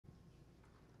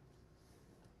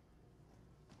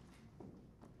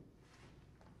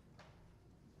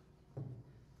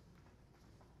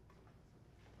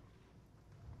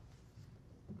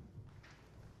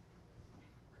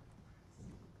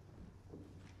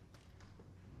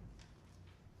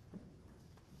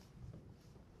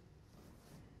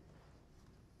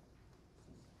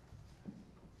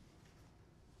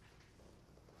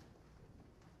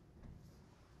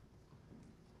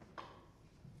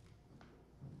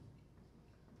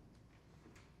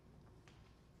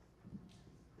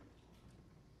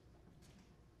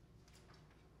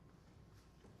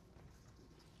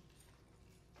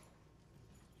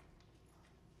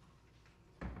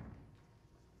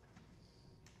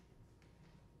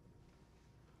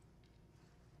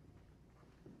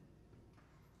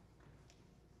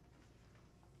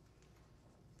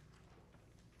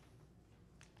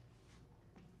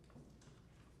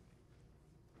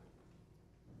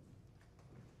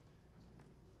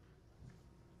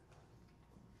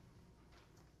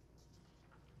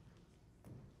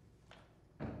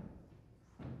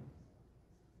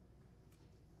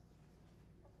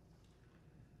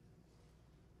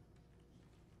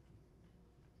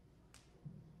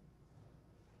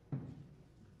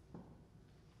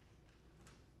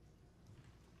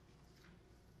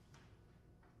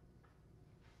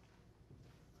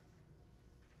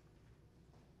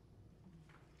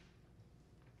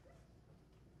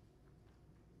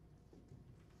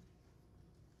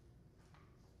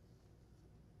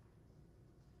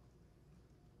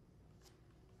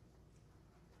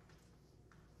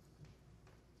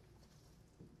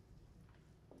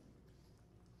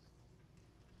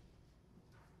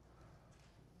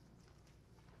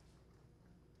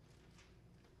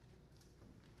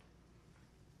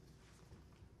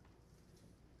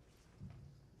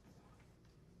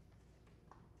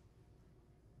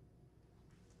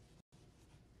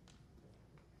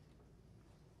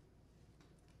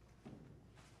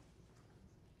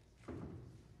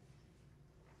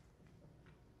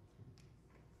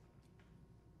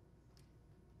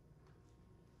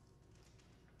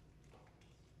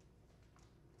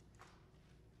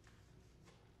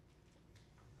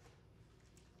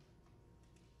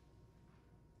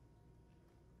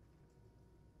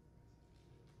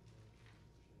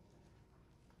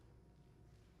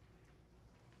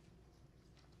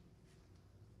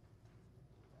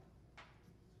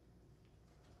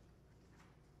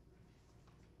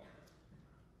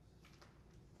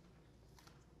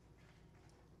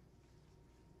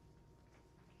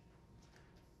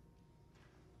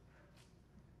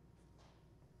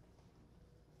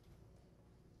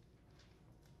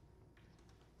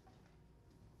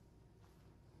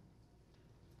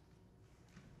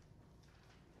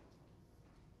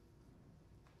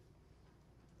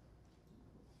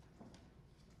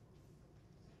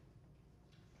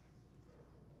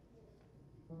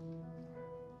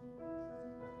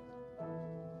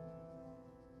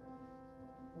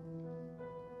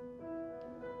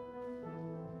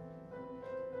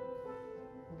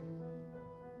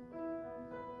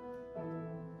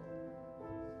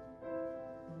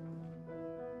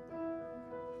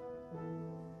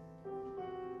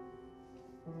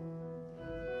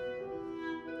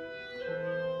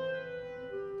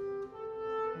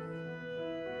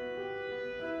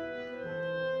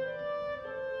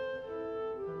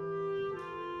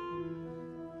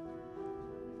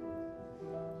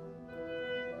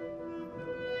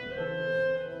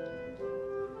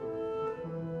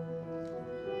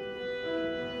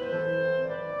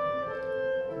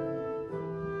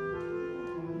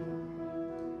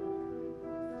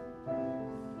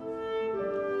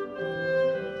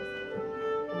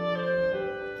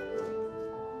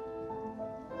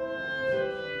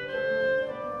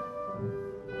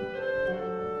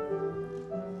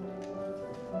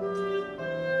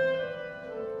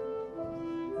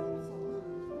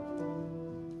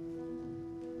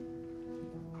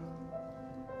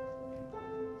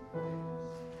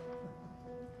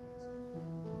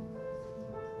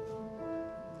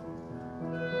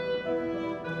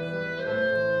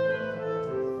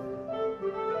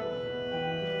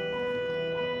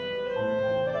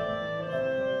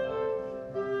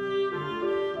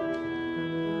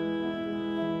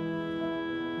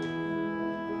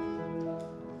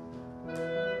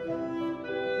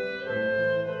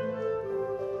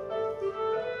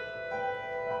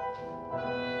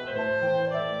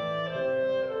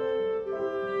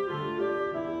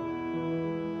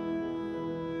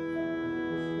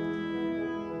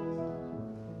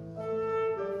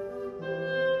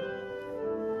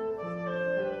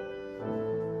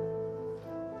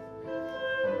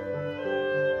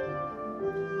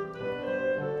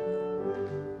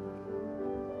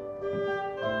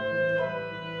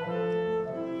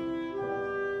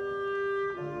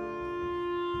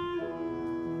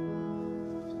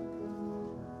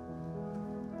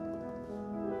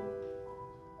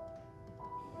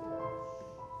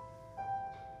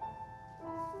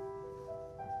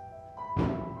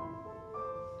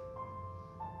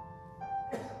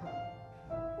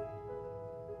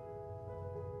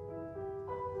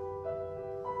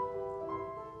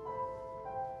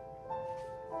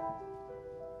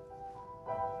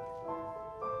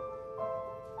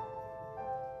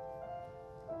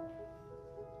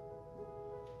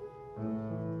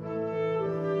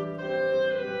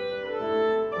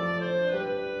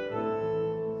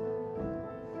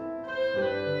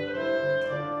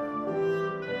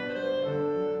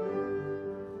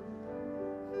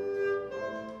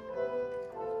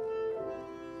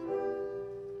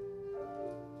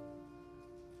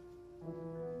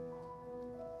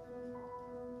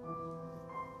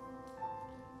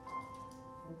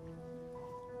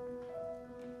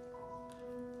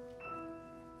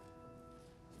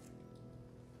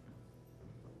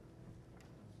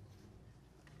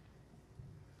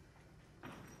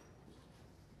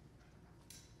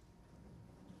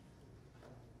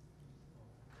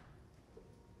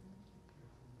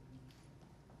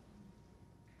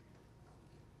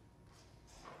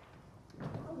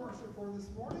for this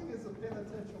morning is a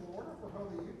penitential order for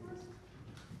Holy Eucharist.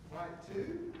 Rite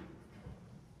 2.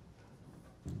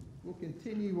 We'll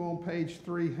continue on page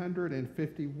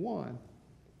 351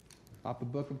 of the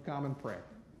Book of Common Prayer.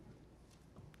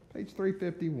 Page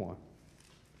 351.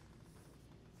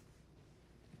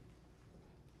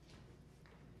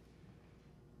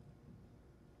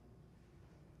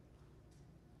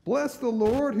 Bless the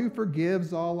Lord who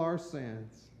forgives all our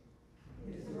sins.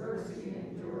 His mercy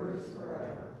endures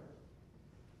forever.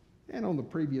 And on the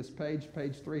previous page,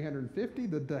 page 350,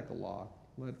 the Decalogue.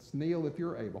 Let's kneel if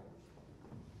you're able.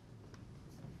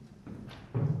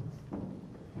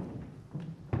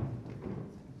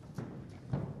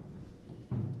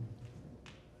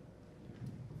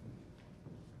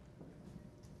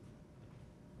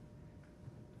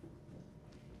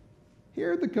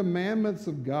 Hear the commandments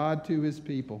of God to his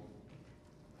people.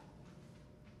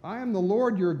 I am the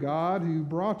Lord your God who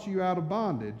brought you out of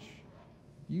bondage.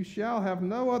 You shall have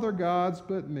no other gods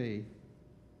but me.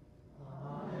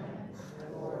 Amen.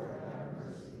 Lord, have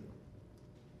mercy.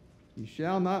 You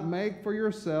shall not make for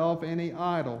yourself any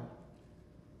idol.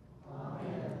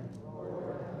 Amen.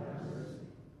 Lord, have mercy.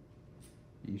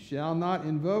 You shall not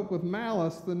invoke with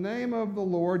malice the name of the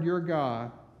Lord your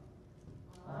God.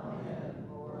 Amen.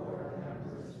 Lord, have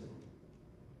mercy.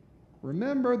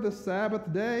 Remember the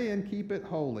Sabbath day and keep it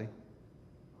holy.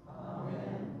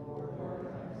 Amen. Lord,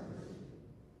 have mercy.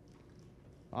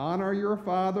 Honor your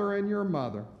father and your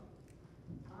mother.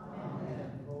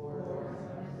 Amen. Lord,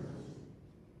 have mercy.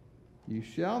 You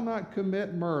shall not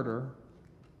commit murder.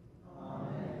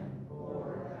 Amen.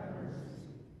 Lord, have mercy.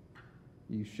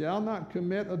 You shall not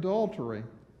commit adultery.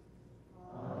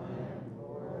 Amen.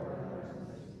 Lord, have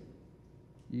mercy.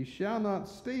 You shall not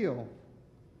steal.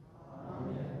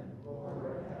 Amen.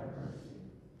 Lord, have mercy.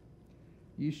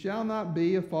 You shall not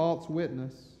be a false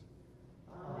witness.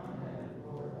 Amen.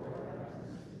 Lord, have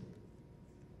mercy.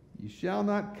 You shall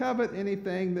not covet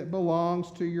anything that belongs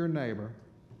to your neighbor.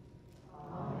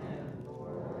 Amen.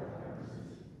 Lord, have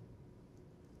mercy.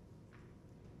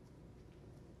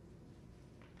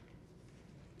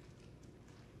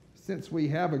 Since we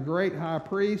have a great high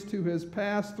priest who has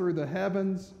passed through the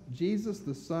heavens, Jesus,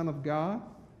 the Son of God,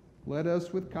 let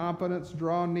us with confidence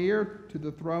draw near to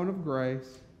the throne of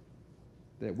grace,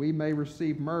 that we may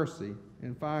receive mercy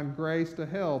and find grace to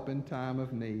help in time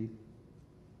of need.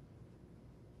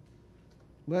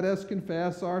 Let us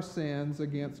confess our sins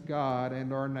against God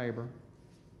and our neighbor.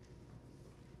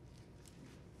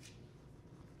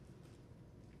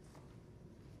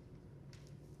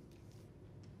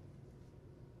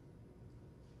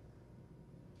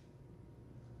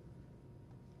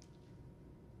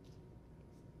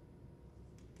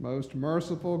 Most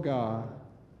merciful God,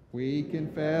 we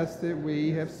confess that we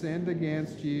have sinned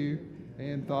against you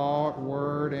in thought,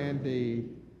 word, and deed,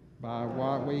 by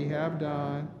what we have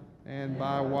done and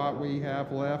by what we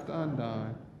have left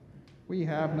undone. We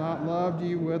have not loved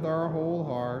you with our whole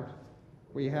heart.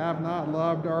 We have not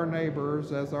loved our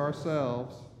neighbors as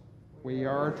ourselves. We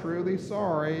are truly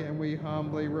sorry and we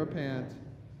humbly repent.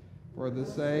 For the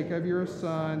sake of your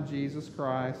Son, Jesus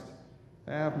Christ,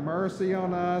 have mercy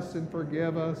on us and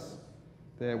forgive us,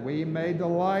 that we may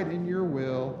delight in your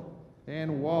will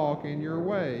and walk in your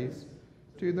ways,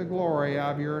 to the glory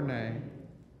of your name.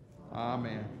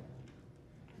 Amen.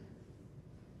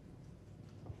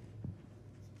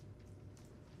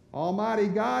 Almighty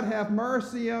God, have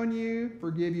mercy on you,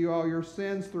 forgive you all your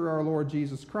sins through our Lord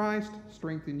Jesus Christ,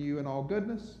 strengthen you in all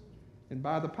goodness, and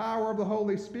by the power of the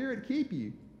Holy Spirit, keep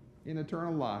you in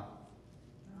eternal life.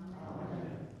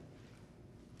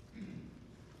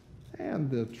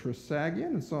 And the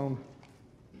Trisagion is on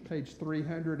page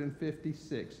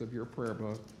 356 of your prayer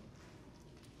book.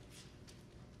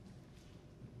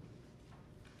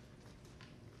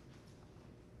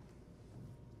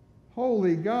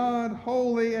 Holy God,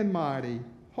 holy and mighty,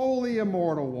 holy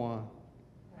immortal one,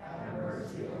 Have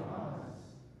mercy on us.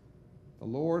 the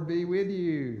Lord be with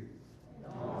you.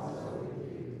 And also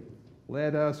with you.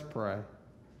 Let us pray.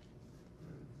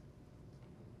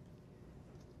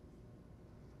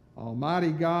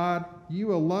 Almighty God,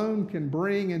 you alone can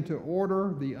bring into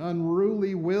order the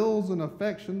unruly wills and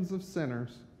affections of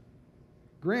sinners.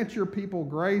 Grant your people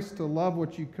grace to love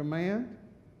what you command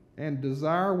and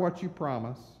desire what you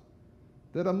promise,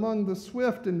 that among the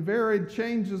swift and varied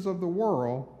changes of the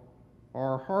world,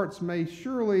 our hearts may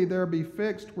surely there be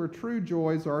fixed where true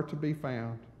joys are to be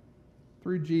found.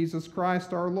 Through Jesus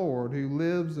Christ our Lord, who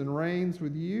lives and reigns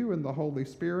with you in the Holy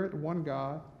Spirit, one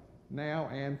God, now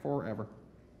and forever.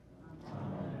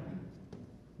 Amen.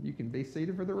 You can be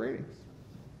seated for the readings.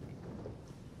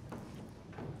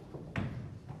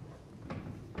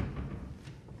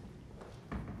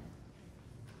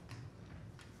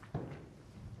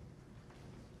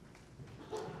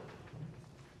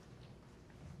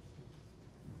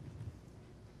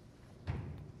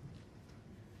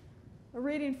 A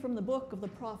reading from the book of the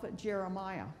prophet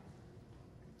Jeremiah.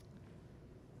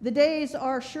 The days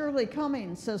are surely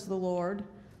coming, says the Lord,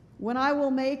 when I will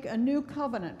make a new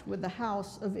covenant with the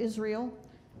house of Israel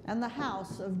and the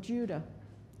house of Judah.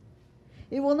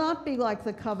 It will not be like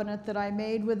the covenant that I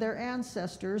made with their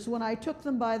ancestors when I took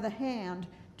them by the hand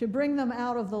to bring them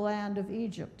out of the land of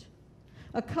Egypt,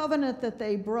 a covenant that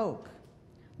they broke,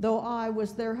 though I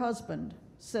was their husband,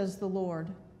 says the Lord.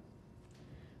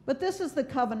 But this is the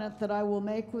covenant that I will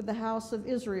make with the house of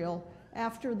Israel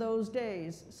after those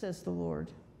days, says the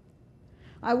Lord.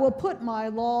 I will put my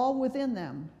law within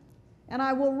them, and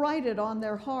I will write it on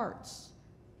their hearts,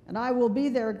 and I will be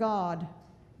their God,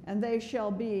 and they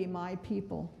shall be my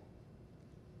people.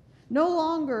 No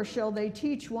longer shall they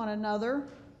teach one another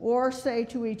or say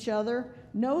to each other,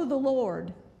 know the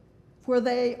Lord, for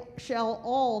they shall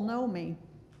all know me,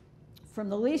 from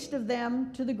the least of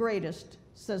them to the greatest,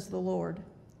 says the Lord.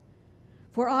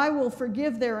 For I will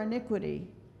forgive their iniquity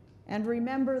and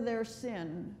remember their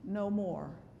sin no more.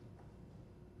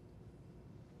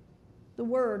 The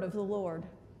word of the Lord.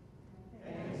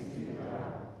 Thanks be to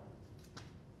God.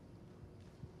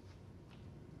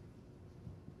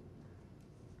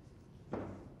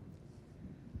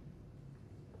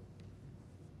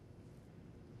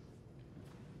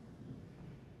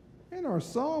 And our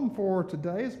psalm for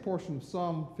today is a portion of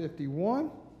Psalm 51.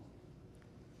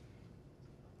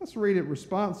 Let's read it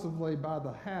responsively by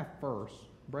the half verse,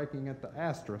 breaking at the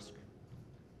asterisk.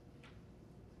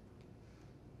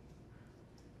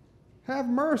 Have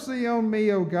mercy on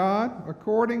me, O God,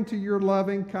 according to your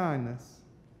loving kindness.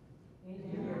 In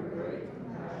your great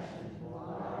compassion, blot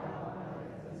out my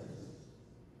offenses.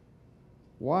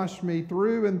 Wash me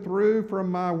through and through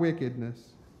from my wickedness.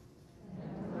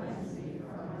 And cleanse me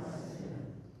from my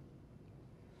sin.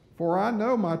 For I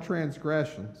know my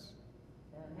transgressions.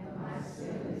 And my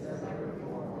sin is ever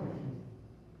before me.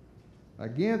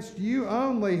 Against you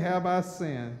only have I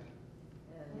sinned.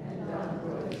 And done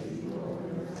what is evil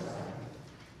in your sight.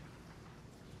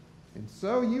 And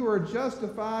so you are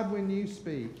justified when you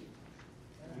speak.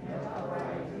 And have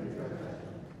right in your judgment.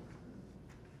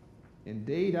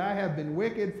 Indeed, I have been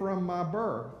wicked from my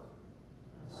birth.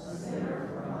 A sinner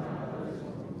from my mother's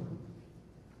womb.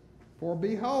 For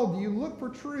behold, you look for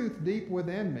truth deep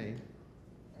within me.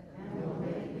 And will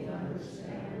make me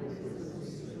understand wisdom's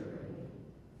secret.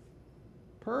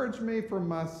 Purge me from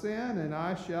my sin, and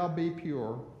I shall be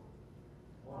pure.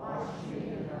 Wash me,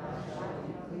 and I shall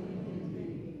be clean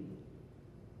indeed.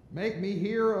 Make me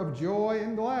hear of joy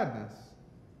and gladness.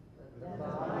 The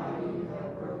body you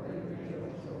have broken may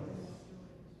rejoice.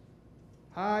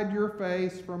 Hide your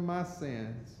face from my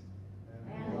sins.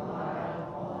 And blot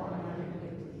out all my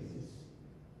iniquities.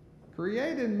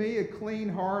 Create in me a clean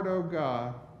heart, O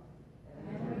God.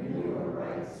 And renew a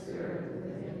right spirit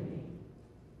within me.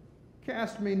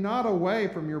 Cast me not away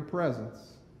from your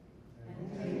presence.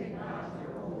 And take not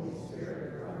your Holy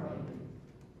Spirit from me.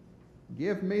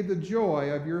 Give me the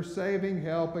joy of your saving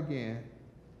help again.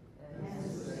 And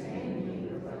sustain me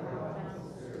with a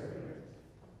helpful spirit.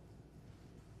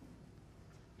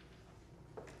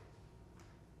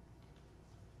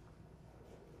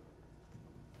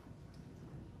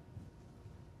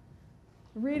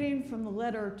 Reading from the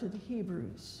letter to the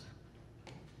Hebrews.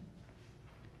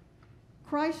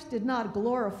 Christ did not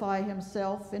glorify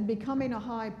himself in becoming a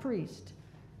high priest,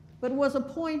 but was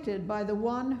appointed by the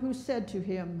one who said to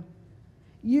him,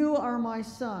 you are my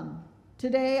son.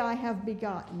 Today I have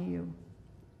begotten you.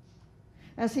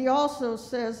 As he also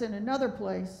says in another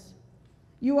place,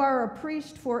 you are a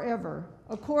priest forever,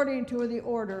 according to the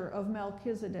order of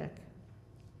Melchizedek.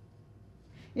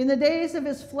 In the days of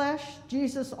his flesh,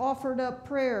 Jesus offered up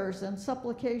prayers and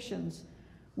supplications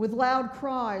with loud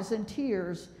cries and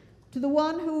tears to the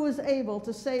one who was able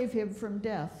to save him from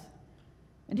death,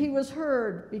 and he was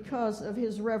heard because of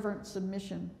his reverent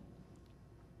submission.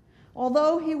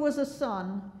 Although he was a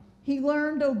son, he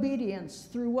learned obedience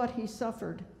through what he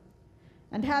suffered,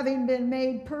 and having been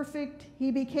made perfect, he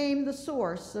became the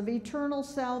source of eternal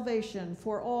salvation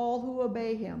for all who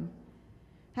obey him,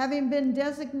 having been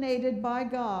designated by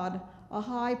God a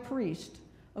high priest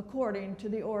according to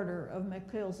the order of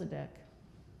Melchizedek.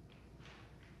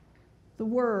 The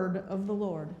word of the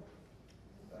Lord.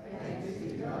 Thanks be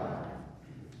to God.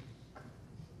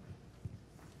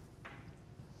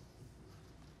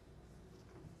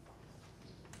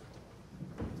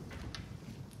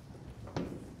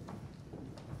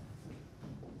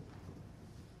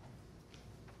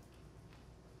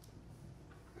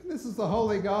 This is the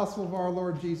Holy Gospel of our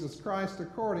Lord Jesus Christ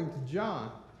according to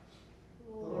John.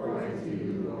 Glory to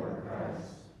you, Lord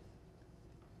Christ.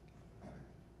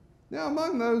 Now,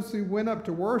 among those who went up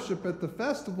to worship at the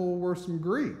festival were some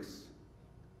Greeks.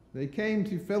 They came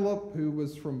to Philip, who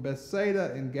was from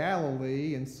Bethsaida in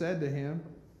Galilee, and said to him,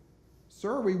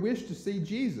 "Sir, we wish to see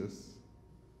Jesus."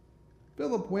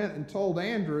 Philip went and told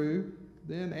Andrew.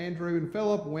 Then Andrew and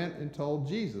Philip went and told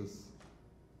Jesus.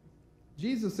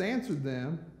 Jesus answered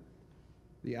them,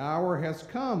 "The hour has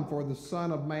come for the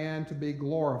Son of Man to be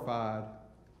glorified.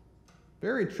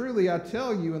 Very truly I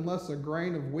tell you, unless a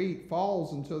grain of wheat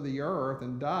falls into the earth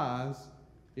and dies,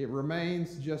 it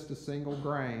remains just a single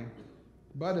grain.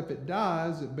 But if it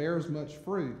dies, it bears much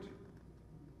fruit.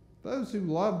 Those who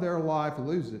love their life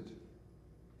lose it,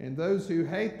 and those who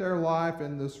hate their life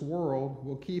in this world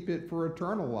will keep it for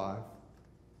eternal life.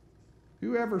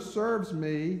 Whoever serves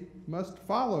me must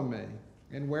follow me,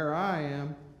 and where I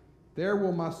am, there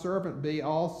will my servant be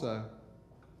also.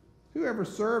 Whoever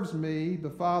serves me, the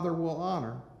Father will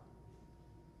honor.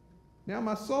 Now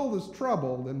my soul is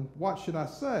troubled, and what should I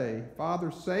say? Father,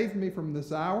 save me from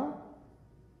this hour?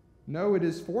 No, it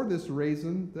is for this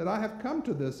reason that I have come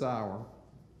to this hour.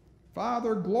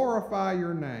 Father, glorify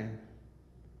your name."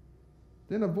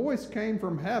 Then a voice came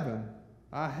from heaven,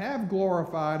 "I have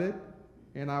glorified it,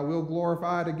 and I will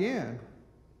glorify it again."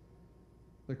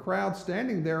 The crowd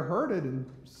standing there heard it and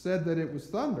said that it was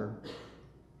thunder.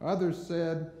 Others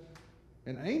said,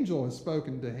 "An angel has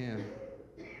spoken to him."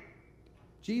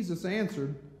 Jesus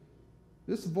answered,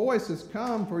 "This voice has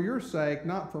come for your sake,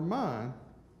 not for mine.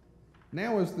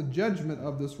 Now is the judgment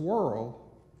of this world.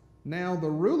 Now the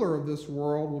ruler of this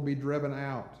world will be driven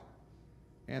out.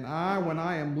 And I, when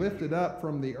I am lifted up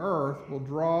from the earth, will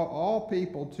draw all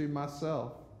people to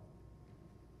myself."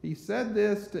 He said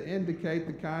this to indicate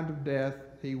the kind of death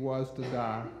he was to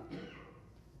die.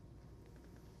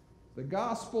 The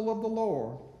Gospel of the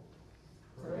Lord.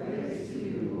 Praise to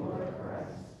you, Lord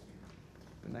Christ.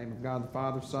 In the name of God, the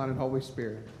Father, Son, and Holy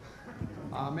Spirit.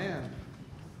 Amen.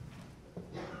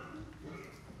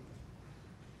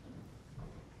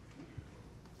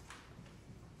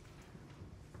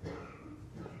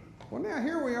 Well, now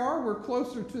here we are. We're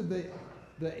closer to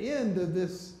the end of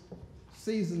this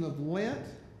season of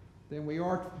Lent than we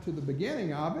are to the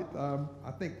beginning of it.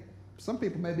 I think some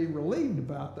people may be relieved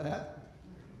about that.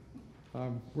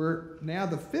 We're now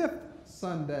the 5th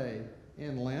Sunday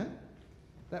in Lent.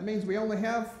 That means we only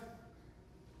have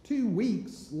 2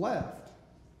 weeks left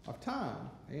of time.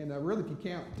 And really, if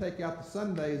you take out the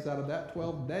Sundays out of that,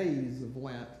 12 days of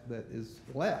Lent that is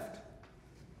left.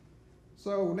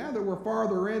 So now that we're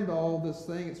farther into all this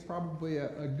thing, it's probably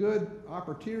a good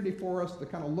opportunity for us to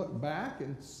kind of look back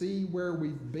and see where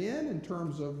we've been in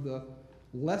terms of the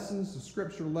lessons, the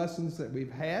scripture lessons that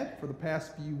we've had for the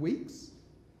past few weeks.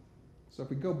 So if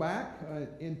we go back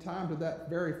in time to that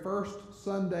very first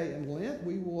Sunday in Lent,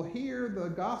 we will hear the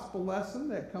gospel lesson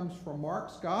that comes from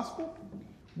Mark's gospel,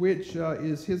 which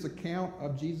is his account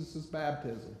of Jesus'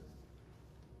 baptism.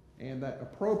 And that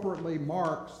appropriately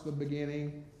marks the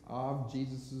beginning of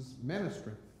Jesus'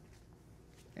 ministry.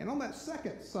 And on that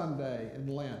second Sunday in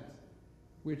Lent,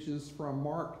 which is from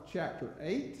Mark chapter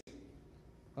 8,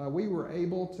 we were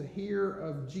able to hear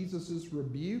of Jesus'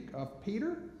 rebuke of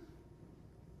Peter,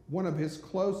 one of his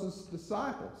closest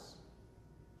disciples,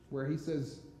 where he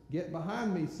says, "Get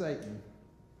behind me, Satan."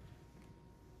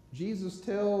 Jesus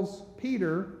tells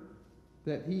Peter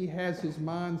that he has his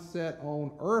mind set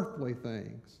on earthly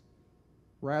things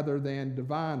rather than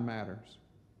divine matters.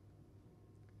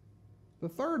 The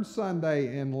third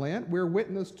Sunday in Lent, we're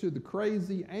witness to the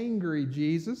crazy, angry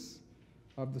Jesus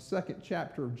of the 2nd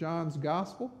chapter of John's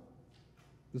Gospel,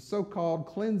 the so-called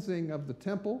cleansing of the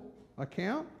temple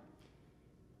account.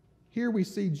 Here we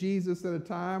see Jesus at a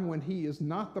time when he is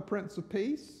not the Prince of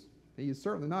Peace. He is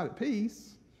certainly not at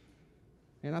peace.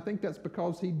 And I think that's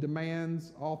because he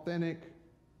demands authentic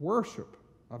worship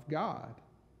of God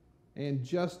and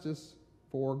justice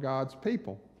for God's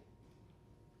people.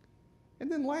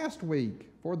 And then last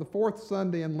week, for the 4th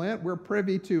Sunday in Lent, we're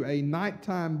privy to a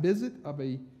nighttime visit of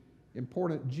an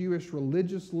important Jewish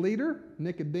religious leader,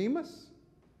 Nicodemus.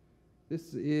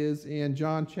 This is in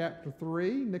John chapter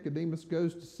 3. Nicodemus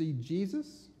goes to see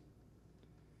Jesus.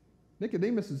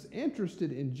 Nicodemus is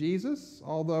interested in Jesus,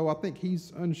 although I think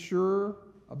he's unsure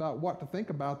about what to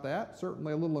think about that,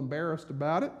 certainly a little embarrassed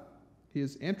about it,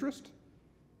 his interest.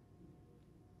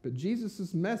 But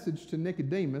Jesus' message to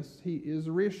Nicodemus, he is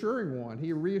a reassuring one.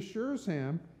 He reassures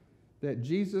him that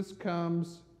Jesus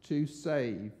comes to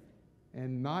save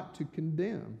and not to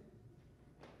condemn.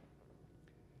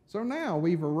 So now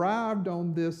we've arrived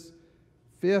on this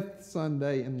 5th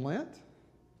Sunday in Lent,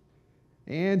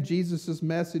 and Jesus'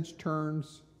 message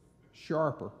turns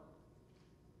sharper.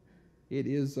 It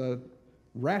is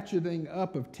ratcheting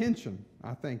up of tension,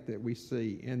 I think, that we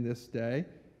see in this day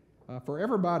for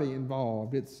everybody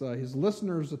involved. It's his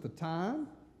listeners at the time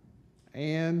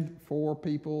and for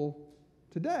people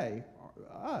today,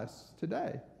 us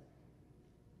today.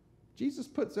 Jesus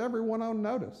puts everyone on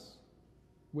notice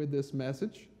with this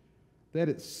message that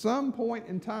at some point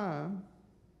in time,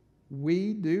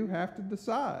 we do have to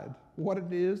decide what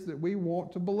it is that we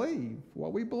want to believe,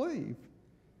 what we believe.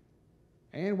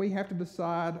 And we have to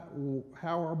decide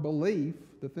how our belief,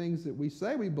 the things that we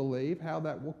say we believe, how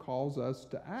that will cause us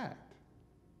to act.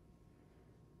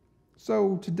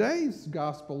 So today's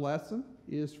gospel lesson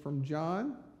is from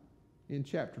John in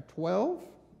chapter 12.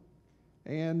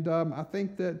 And I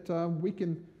think that we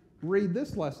can read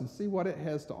this lesson, see what it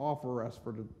has to offer us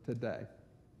for today.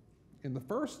 And the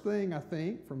first thing, I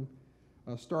think, from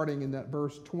starting in that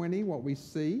verse 20, what we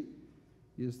see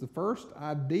is the first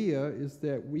idea is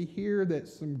that we hear that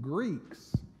some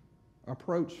Greeks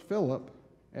approached Philip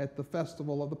at the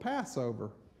festival of the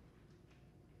Passover,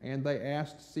 and they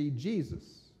asked to see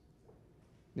Jesus.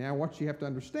 Now, what you have to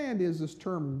understand is the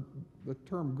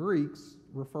term Greeks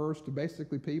refers to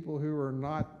basically people who are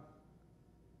not,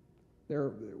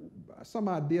 there's some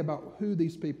idea about who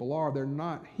these people are. They're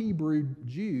not Hebrew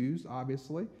Jews,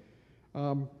 obviously,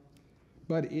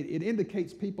 but it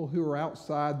indicates people who are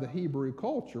outside the Hebrew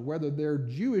culture, whether they're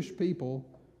Jewish people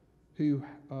who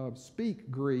speak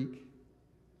Greek,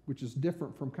 which is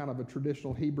different from kind of a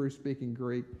traditional Hebrew-speaking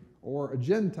Greek, or a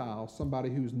Gentile, somebody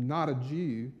who's not a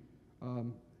Jew,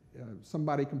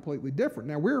 somebody completely different.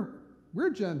 Now, we're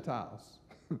Gentiles.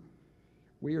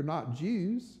 We are not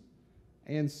Jews.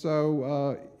 And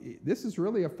so this is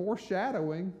really a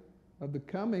foreshadowing of the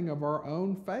coming of our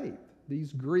own faith.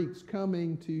 These Greeks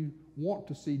coming to want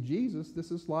to see Jesus,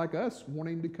 this is like us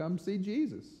wanting to come see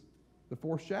Jesus. The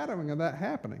foreshadowing of that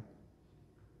happening.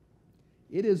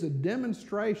 It is a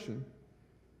demonstration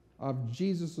of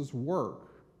Jesus' work,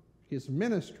 his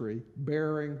ministry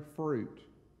bearing fruit.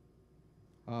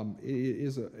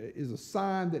 It is a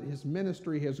sign that his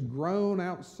ministry has grown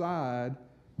outside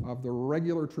of the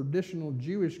regular traditional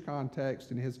Jewish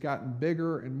context and has gotten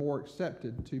bigger and more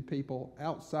accepted to people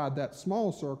outside that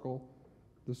small circle.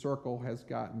 The circle has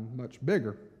gotten much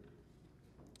bigger.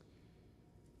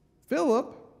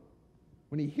 Philip,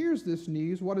 when he hears this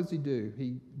news, what does he do?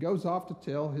 He goes off to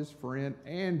tell his friend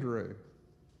Andrew,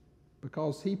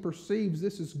 because he perceives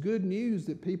this is good news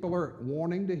that people are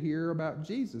wanting to hear about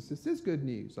Jesus. This is good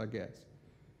news, I guess.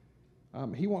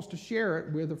 He wants to share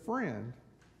it with a friend.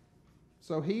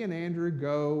 So he and Andrew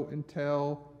go and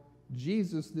tell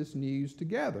Jesus this news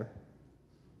together.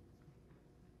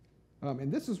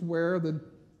 And this is where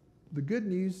the good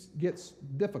news gets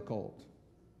difficult.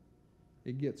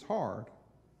 It gets hard.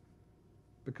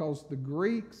 Because the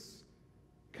Greeks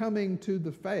coming to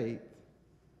the faith,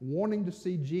 wanting to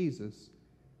see Jesus,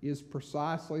 is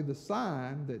precisely the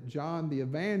sign that John the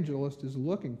Evangelist is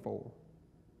looking for,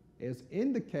 as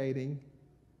indicating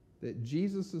that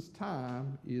Jesus'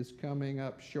 time is coming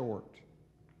up short,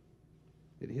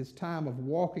 that his time of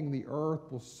walking the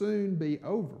earth will soon be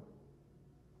over.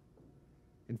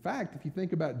 In fact, if you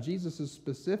think about Jesus'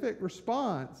 specific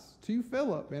response to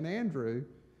Philip and Andrew,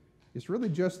 it's really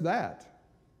just that.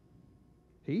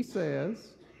 He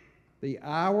says, "The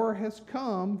hour has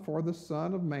come for the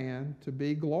Son of Man to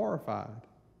be glorified."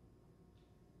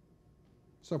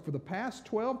 So for the past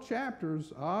 12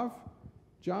 chapters of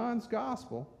John's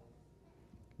Gospel,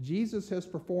 Jesus has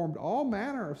performed all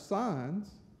manner of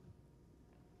signs.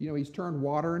 You know, he's turned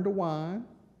water into wine.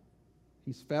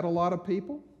 He's fed a lot of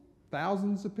people,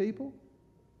 thousands of people.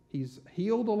 He's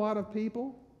healed a lot of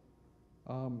people.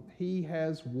 He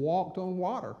has walked on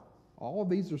water. All of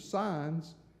these are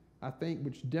signs, I think,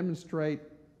 which demonstrate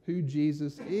who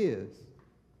Jesus is.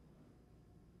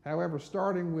 However,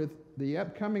 starting with the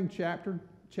upcoming chapter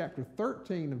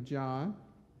 13 of John,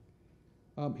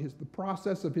 the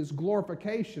process of his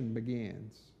glorification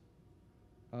begins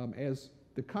as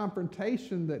the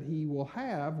confrontation that he will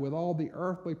have with all the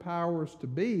earthly powers to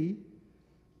be,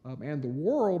 and the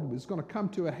world is going to come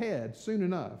to a head soon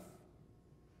enough.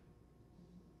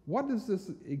 What does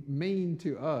this mean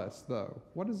to us, though?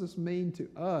 What does this mean to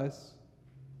us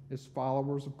as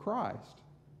followers of Christ?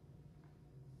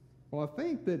 Well, I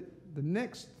think that the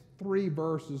next 3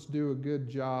 verses do a good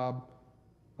job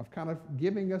of kind of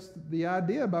giving us the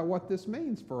idea about what this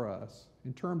means for us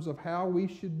in terms of how we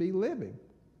should be living.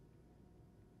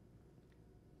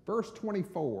 Verse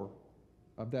 24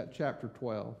 of that chapter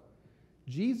 12,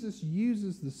 Jesus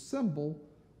uses the symbol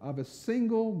of a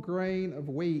single grain of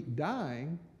wheat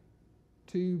dying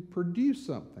to produce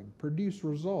something, produce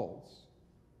results.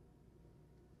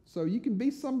 So you can be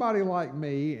somebody like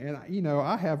me, and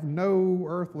I have no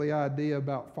earthly idea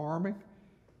about farming.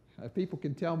 People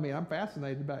can tell me, I'm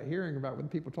fascinated about hearing about when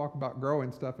people talk about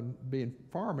growing stuff and being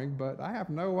farming, but I have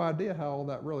no idea how all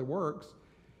that really works.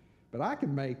 But I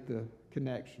can make the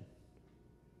connection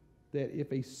that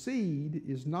if a seed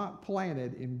is not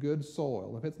planted in good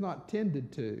soil, if it's not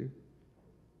tended to,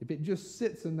 if it just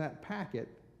sits in that packet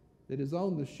that is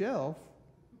on the shelf,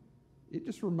 it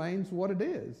just remains what it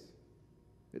is.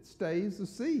 It stays a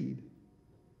seed.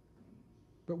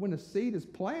 But when a seed is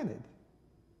planted,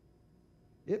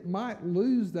 it might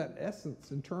lose that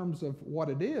essence in terms of what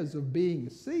it is of being a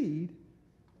seed,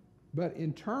 but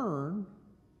in turn,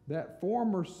 that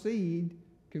former seed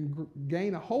can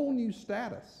gain a whole new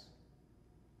status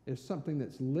as something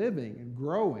that's living and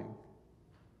growing,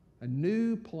 a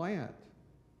new plant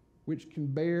which can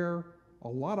bear a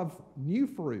lot of new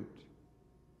fruit,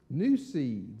 new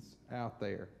seeds out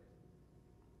there.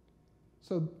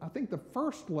 So I think the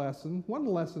first lesson, one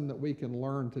lesson that we can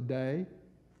learn today,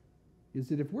 is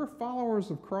that if we're followers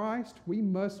of Christ, we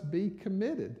must be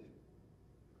committed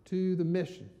to the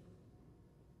mission.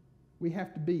 We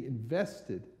have to be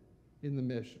invested in the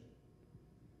mission.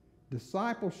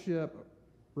 Discipleship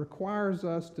requires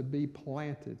us to be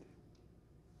planted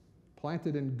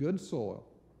in good soil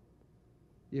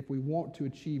if we want to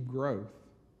achieve growth,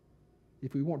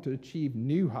 if we want to achieve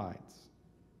new heights.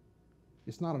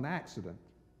 It's not an accident.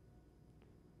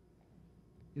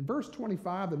 In verse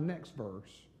 25, the next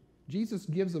verse, Jesus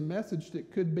gives a message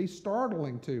that could be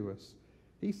startling to us.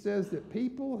 He says that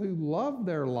people who love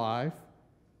their life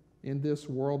in this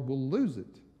world will lose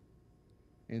it,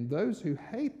 and those who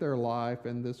hate their life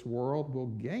in this world will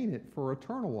gain it for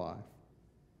eternal life.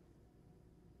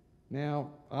 Now,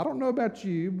 I don't know about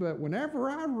you, but whenever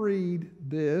I read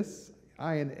this,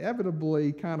 I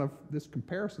inevitably this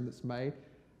comparison that's made,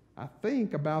 I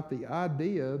think about the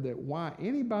idea that why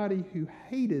anybody who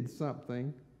hated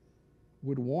something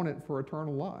would want it for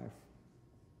eternal life.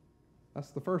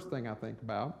 That's the first thing I think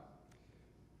about.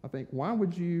 I think, why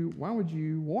would you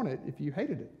want it if you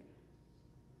hated it?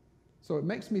 So it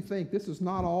makes me think this is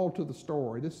not all to the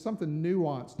story. There's something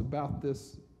nuanced about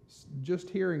this, just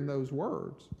hearing those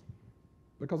words.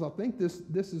 Because I think this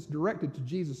is directed to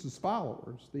Jesus'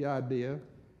 followers, the idea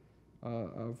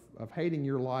of hating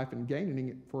your life and gaining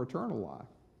it for eternal life.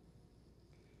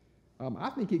 I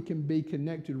think it can be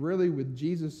connected really with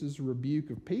Jesus'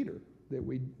 rebuke of Peter that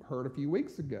we heard a few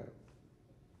weeks ago.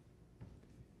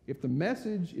 If the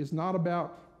message is not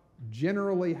about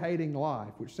generally hating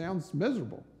life, which sounds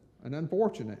miserable and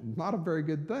unfortunate and not a very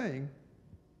good thing,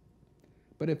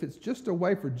 but if it's just a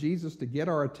way for Jesus to get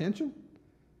our attention,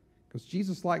 because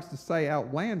Jesus likes to say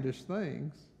outlandish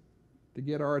things to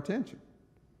get our attention,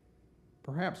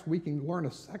 perhaps we can learn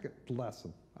a second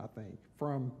lesson, I think,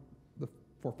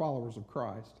 for followers of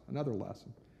Christ, another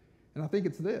lesson. And I think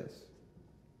it's this.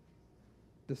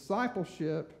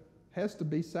 Discipleship has to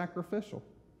be sacrificial.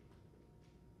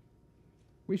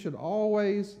 We should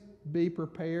always be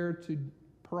prepared to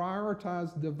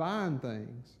prioritize divine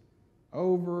things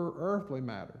over earthly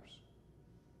matters.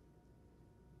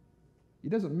 It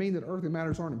doesn't mean that earthly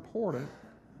matters aren't important.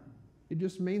 It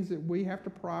just means that we have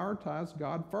to prioritize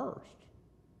God first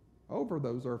over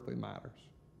those earthly matters.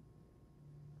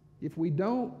 If we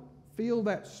don't feel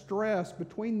that stress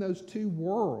between those two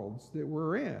worlds that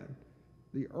we're in,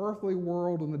 the earthly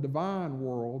world and the divine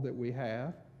world that we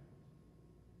have,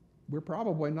 we're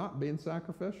probably not being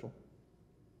sacrificial.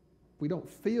 We don't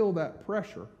feel that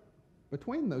pressure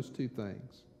between those two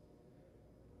things.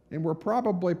 And we're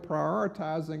probably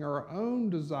prioritizing our own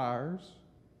desires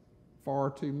far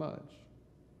too much.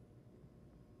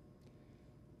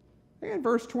 And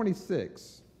verse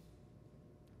 26,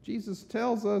 Jesus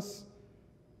tells us,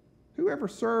 "Whoever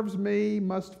serves me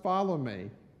must follow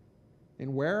me,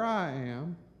 and where I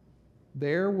am,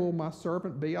 there will my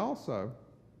servant be also."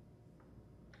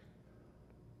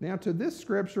 Now, to this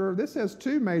scripture, this has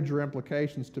two major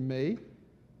implications to me.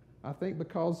 I think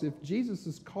because if Jesus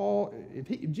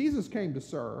came to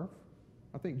serve,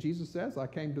 I think Jesus says, "I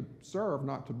came to serve,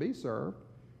 not to be served,"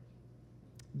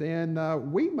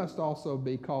 then we must also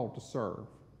be called to serve.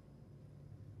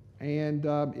 And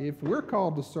if we're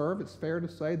called to serve, it's fair to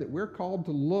say that we're called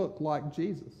to look like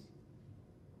Jesus.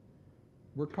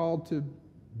 We're called to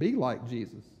be like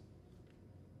Jesus.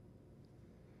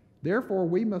 Therefore,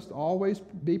 we must always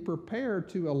be prepared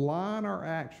to align our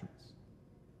actions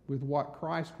with what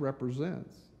Christ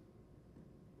represents.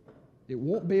 It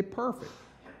won't be perfect.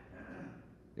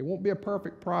 It won't be a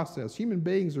perfect process. Human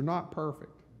beings are not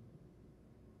perfect.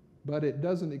 But it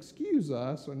doesn't excuse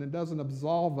us and it doesn't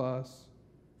absolve us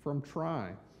from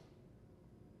trying.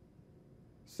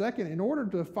 Second, in order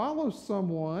to follow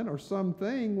someone or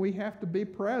something, we have to be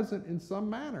present in some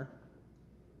manner,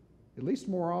 at least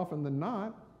more often than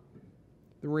not.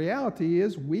 The reality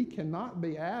is we cannot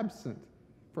be absent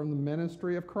from the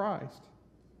ministry of Christ,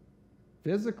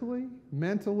 physically,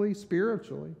 mentally,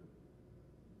 spiritually.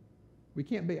 We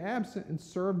can't be absent and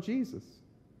serve Jesus.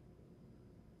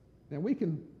 Now, we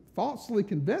can falsely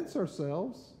convince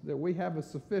ourselves that we have a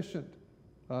sufficient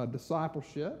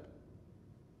discipleship,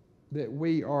 that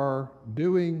we are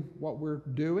doing what we're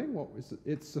doing,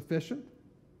 it's sufficient.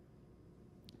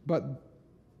 But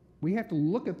we have to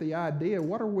look at the idea,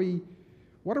 what are we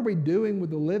doing with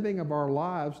the living of our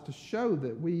lives to show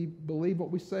that we believe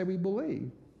what we say we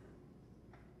believe?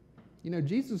 You know,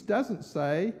 Jesus doesn't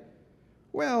say,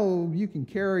 well, you can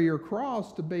carry your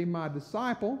cross to be my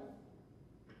disciple,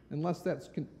 unless that's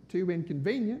too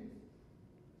inconvenient,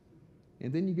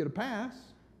 and then you get a pass.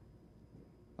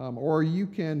 Or you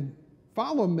can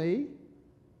follow me,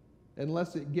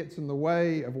 unless it gets in the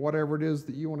way of whatever it is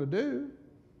that you want to do.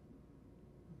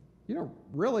 You don't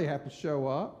really have to show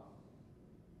up.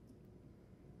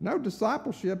 No,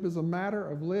 discipleship is a matter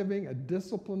of living a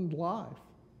disciplined life.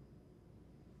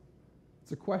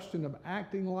 It's a question of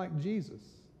acting like Jesus.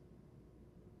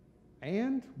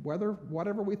 And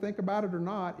whatever we think about it or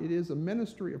not, it is a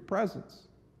ministry of presence.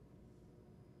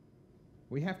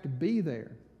 We have to be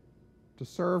there to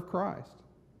serve Christ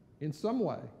in some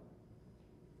way.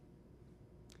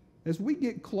 As we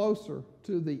get closer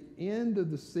to the end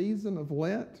of the season of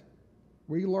Lent,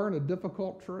 we learn a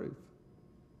difficult truth.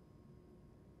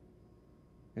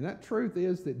 And that truth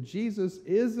is that Jesus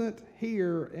isn't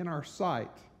here in our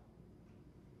sight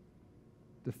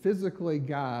to physically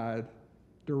guide,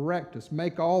 direct us,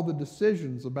 make all the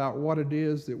decisions about what it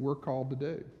is that we're called to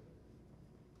do.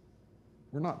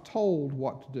 We're not told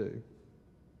what to do.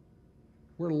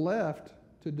 We're left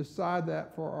to decide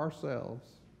that for ourselves.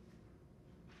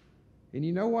 And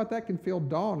you know what? That can feel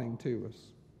daunting to us.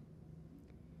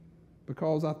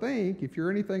 Because I think if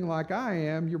you're anything like I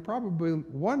am, you're probably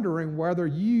wondering whether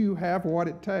you have what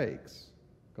it takes.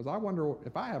 Because I wonder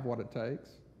if I have what it takes.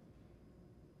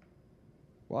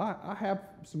 Well, I have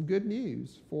some good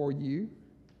news for you.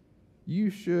 You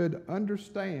should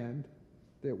understand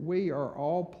that we are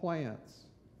all plants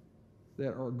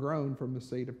that are grown from the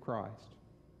seed of Christ.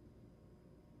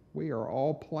 We are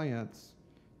all plants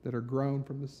that are grown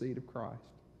from the seed of Christ.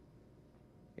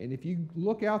 And if you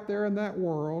look out there in that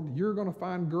world, you're going to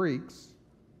find Greeks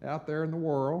out there in the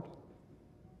world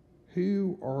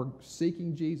who are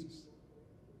seeking Jesus.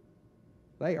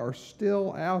 They are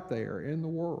still out there in the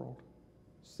world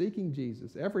seeking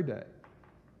Jesus every day.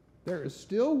 There is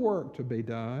still work to be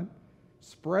done,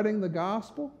 spreading the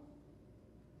gospel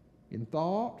in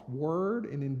thought, word,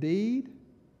 and in deed.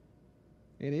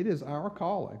 And it is our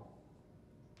calling.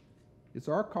 It's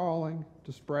our calling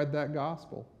to spread that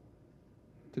gospel,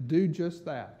 to do just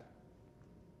that.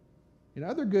 In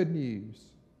other good news,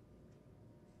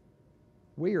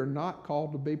 we are not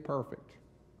called to be perfect.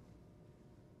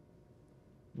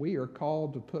 We are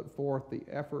called to put forth the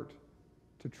effort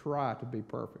to try to be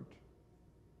perfect,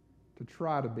 to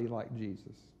try to be like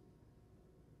Jesus.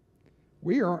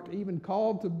 We aren't even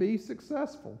called to be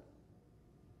successful.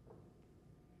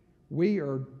 We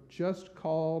are just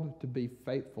called to be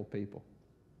faithful people.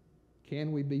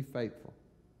 Can we be faithful?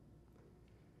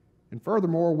 And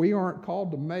furthermore, we aren't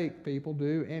called to make people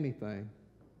do anything.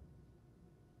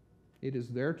 It is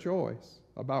their choice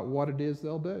about what it is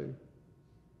they'll do.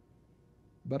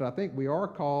 But I think we are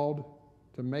called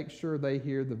to make sure they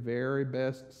hear the very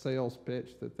best sales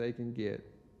pitch that they can get.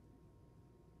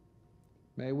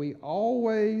 May we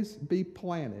always be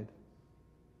planted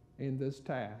in this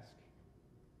task.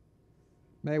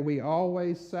 May we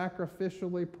always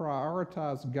sacrificially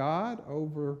prioritize God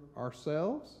over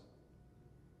ourselves.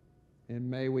 And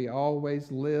may we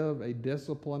always live a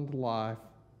disciplined life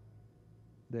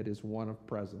that is one of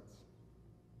presence.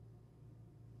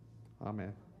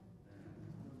 Amen.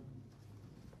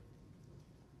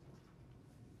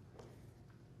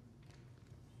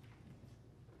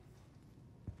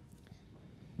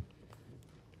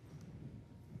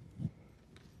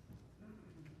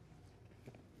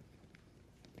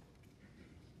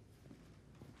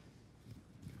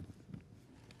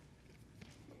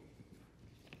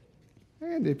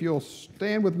 And if you'll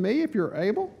stand with me, if you're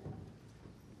able,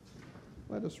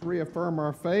 let us reaffirm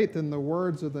our faith in the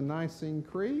words of the Nicene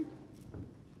Creed.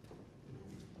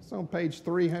 It's on page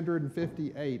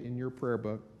 358 in your prayer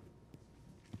book.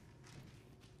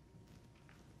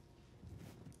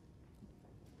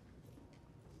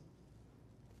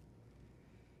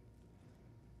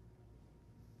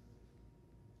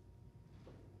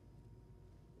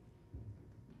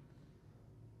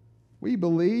 We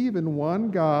believe in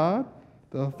one God,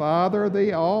 the Father,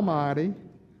 the Almighty,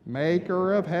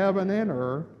 maker of heaven and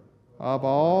earth, of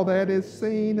all that is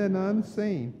seen and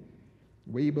unseen.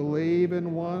 We believe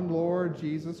in one Lord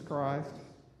Jesus Christ,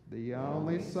 the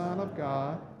only Son of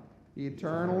God,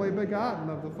 eternally begotten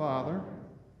of the Father,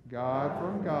 God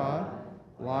from God,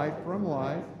 light from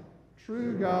light,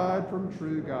 true God from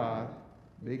true God,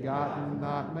 begotten,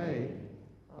 not made,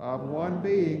 of one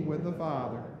being with the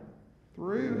Father.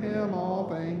 Through him all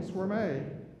things were made.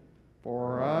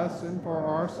 For us and for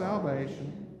our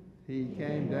salvation, he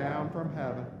came down from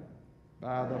heaven.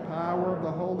 By the power of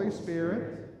the Holy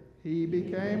Spirit, he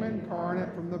became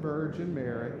incarnate from the Virgin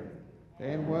Mary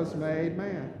and was made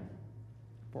man.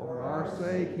 For our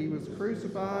sake, he was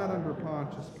crucified under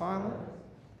Pontius Pilate.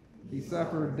 He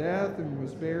suffered death and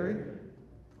was buried.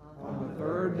 On the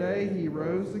third day, he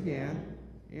rose again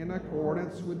in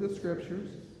accordance with the Scriptures.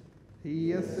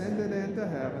 He ascended into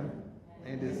heaven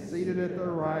and is seated at the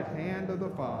right hand of the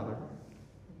Father.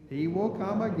 He will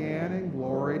come again in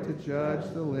glory to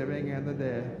judge the living and the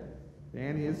dead,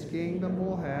 and his kingdom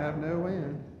will have no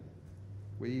end.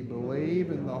 We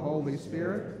believe in the Holy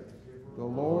Spirit, the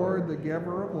Lord, the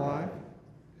giver of life,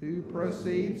 who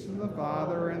proceeds from the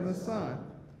Father and the Son.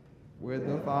 With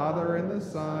the Father and the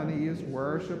Son he is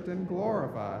worshipped and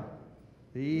glorified.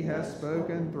 He has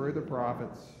spoken through the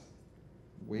prophets.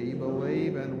 We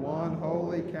believe in one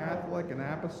holy Catholic and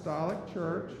Apostolic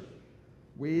Church.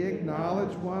 We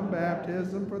acknowledge one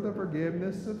baptism for the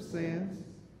forgiveness of sins.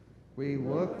 We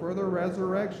look for the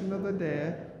resurrection of the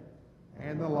dead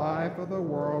and the life of the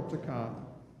world to come.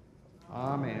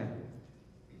 Amen.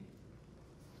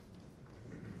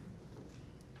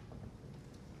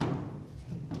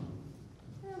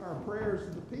 And our prayers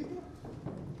to the people.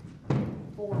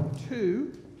 Form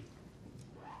 2.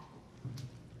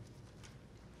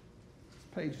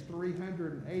 Page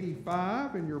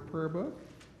 385 in your prayer book.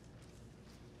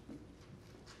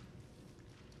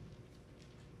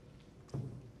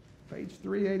 Page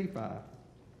 385.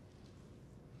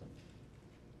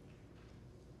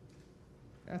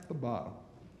 At the bottom.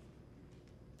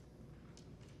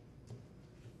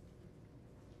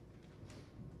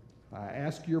 I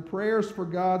ask your prayers for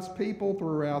God's people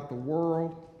throughout the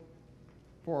world,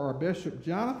 for our Bishop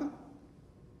Jonathan,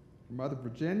 for Mother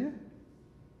Virginia,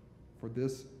 for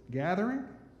this gathering,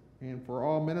 and for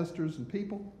all ministers and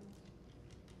people.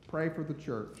 Pray for the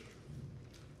church.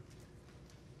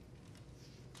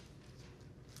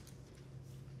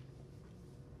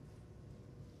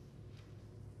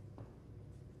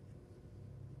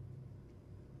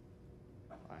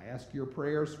 I ask your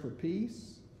prayers for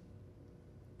peace,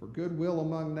 for goodwill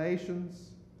among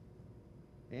nations,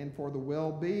 and for the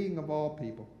well-being of all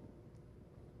people.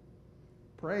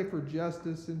 Pray for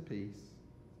justice and peace.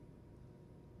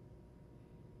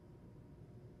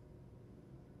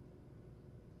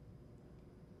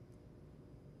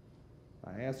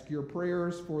 I ask your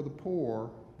prayers for the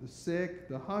poor, the sick,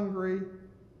 the hungry,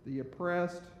 the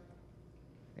oppressed,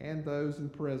 and those in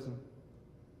prison.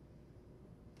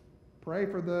 Pray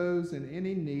for those in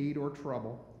any need or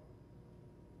trouble.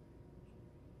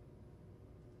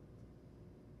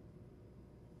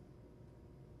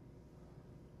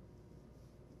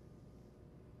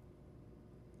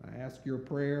 I ask your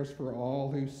prayers for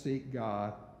all who seek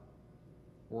God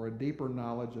for a deeper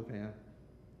knowledge of him.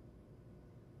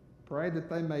 Pray that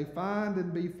they may find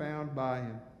and be found by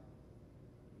him.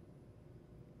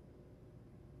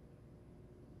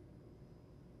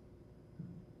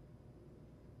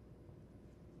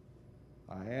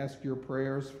 I ask your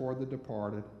prayers for the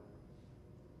departed.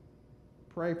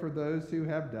 Pray for those who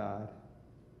have died.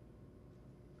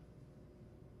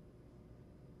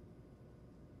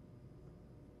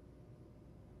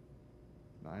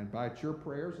 I invite your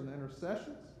prayers and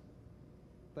intercessions,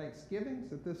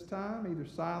 thanksgivings at this time, either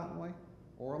silently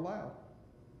or aloud.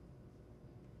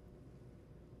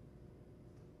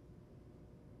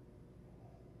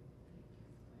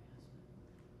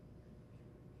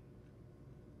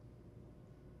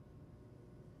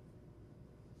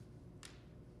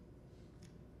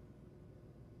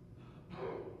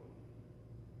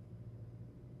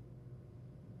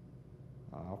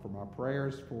 I offer my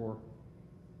prayers for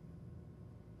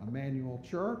Emmanuel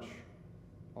Church,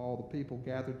 all the people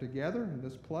gathered together in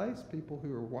this place, people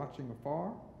who are watching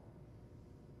afar.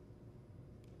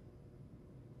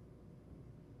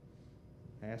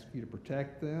 I ask you to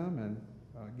protect them and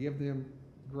give them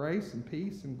grace and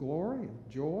peace and glory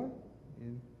and joy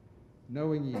in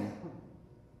knowing you.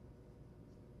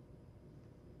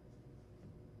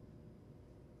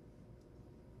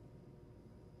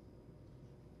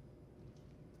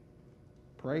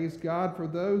 Praise God for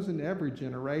those in every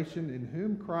generation in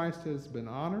whom Christ has been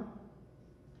honored.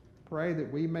 Pray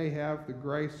that we may have the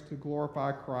grace to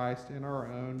glorify Christ in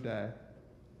our own day.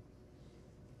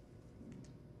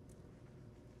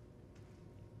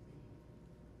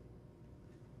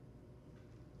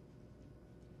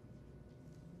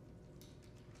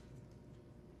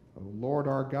 O Lord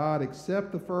our God,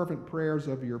 accept the fervent prayers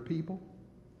of your people.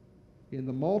 In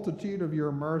the multitude of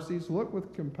your mercies, look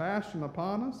with compassion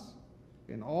upon us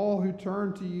and all who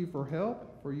turn to you for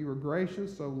help, for you are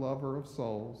gracious, O lover of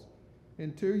souls.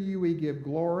 And to you we give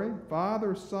glory,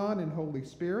 Father, Son, and Holy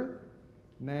Spirit,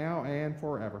 now and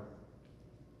forever.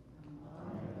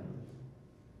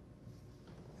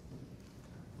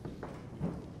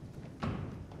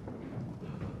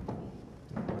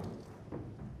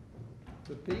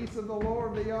 The peace of the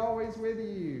Lord be always with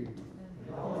you.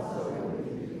 And also with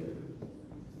you.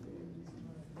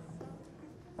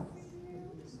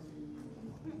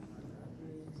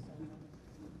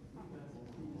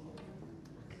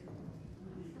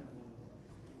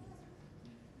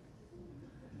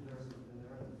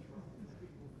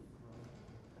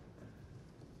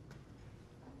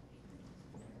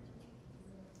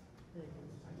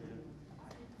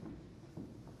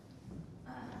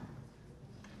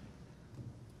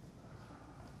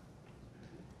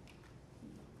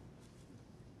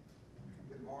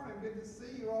 Good morning. Good to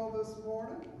see you all this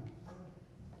morning.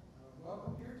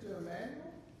 Welcome here to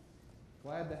Emmanuel.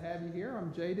 Glad to have you here.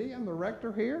 I'm JD. I'm the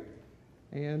rector here.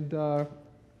 And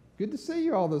good to see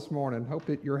you all this morning. Hope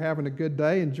that you're having a good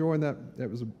day, enjoying that. It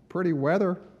was a pretty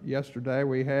weather yesterday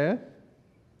we had.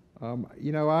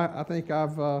 I think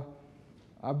I've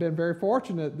been very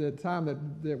fortunate the time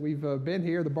that we've been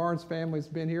here. The Barnes family's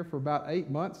been here for about 8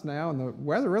 months now, and the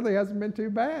weather really hasn't been too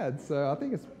bad. So I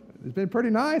think it's been pretty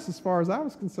nice as far as I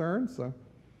was concerned. So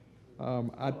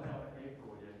I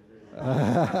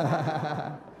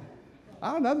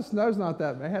don't know. The snow's not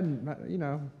that bad.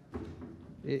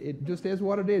 It just is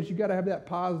what it is. You got to have that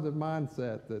positive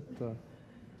mindset that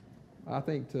I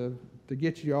think to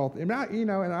get you all. And I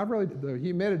really, the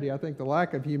humidity. I think the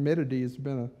lack of humidity has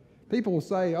been people will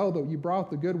say, "Oh, you brought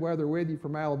the good weather with you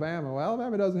from Alabama." Well,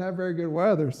 Alabama doesn't have very good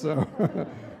weather, so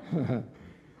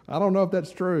I don't know if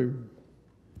that's true.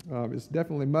 It's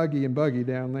definitely muggy and buggy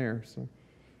down there. So,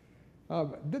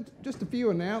 just a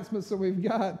few announcements that we've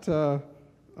got.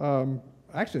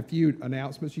 Actually, a few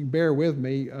announcements. You can bear with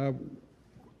me.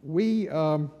 We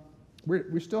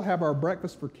still have our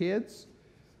breakfast for kids.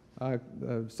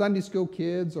 Sunday school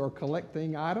kids are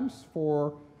collecting items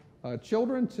for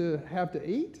children to have to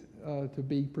eat, to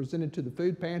be presented to the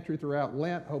food pantry throughout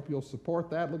Lent. Hope you'll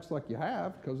support that. Looks like you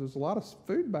have, because there's a lot of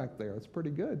food back there. It's pretty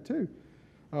good, too.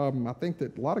 I think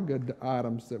that a lot of good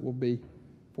items that will be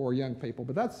for young people.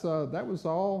 But that was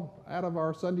all out of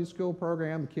our Sunday school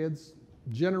program. The kids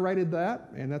generated that,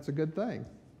 and that's a good thing.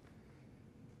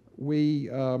 We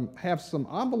have some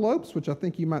envelopes, which I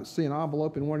think you might see an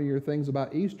envelope in one of your things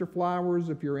about Easter flowers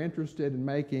if you're interested in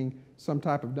making some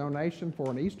type of donation for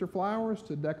an Easter flowers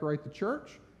to decorate the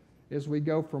church as we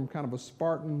go from kind of a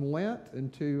Spartan Lent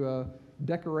into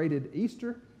decorated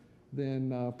Easter.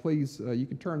 Then please, you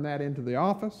can turn that into the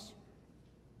office.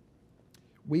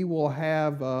 We will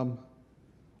have our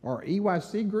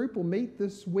EYC group will meet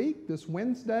this week, this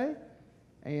Wednesday.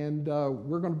 And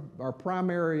our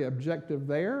primary objective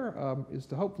there is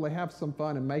to hopefully have some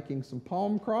fun in making some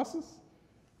palm crosses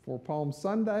for Palm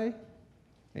Sunday.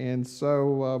 And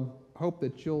so hope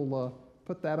that you'll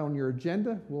put that on your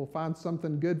agenda. We'll find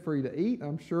something good for you to eat,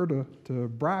 I'm sure, to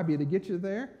bribe you to get you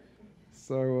there.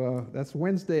 So that's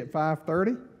Wednesday at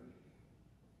 5:30.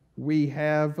 We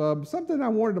have something I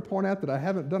wanted to point out that I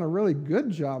haven't done a really good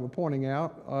job of pointing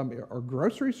out are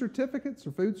grocery certificates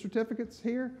or food certificates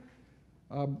here.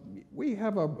 We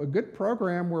have a good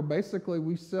program where basically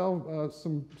we sell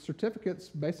some certificates,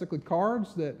 basically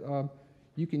cards that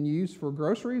you can use for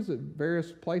groceries at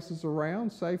various places around,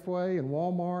 Safeway and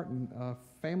Walmart and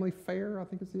Family Fare, I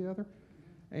think is the other.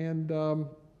 And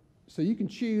so you can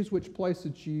choose which place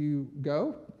that you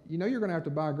go. You know you're going to have to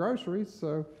buy groceries,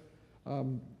 so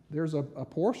there's a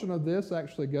portion of this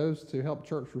actually goes to help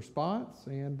church response,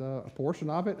 and a portion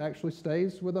of it actually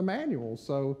stays with Emmanuel.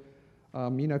 So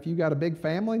if you've got a big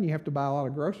family and you have to buy a lot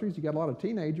of groceries, you got a lot of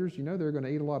teenagers, they're going to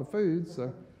eat a lot of food.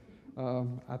 So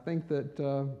I think that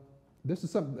this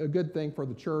is a good thing for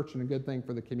the church and a good thing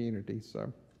for the community.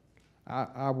 So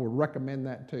I will recommend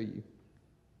that to you.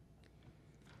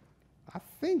 I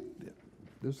think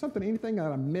there's anything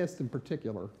that I missed in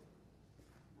particular.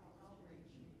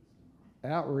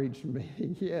 Outreach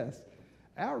meeting, yes.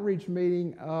 outreach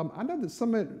meeting. I know that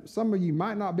some of you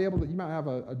might not be able to, you might have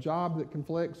a job that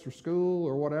conflicts or school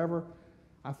or whatever.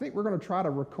 I think we're going to try to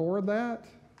record that,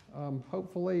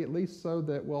 hopefully at least so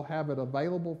that we'll have it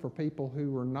available for people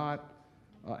who are not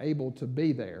able to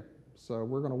be there. So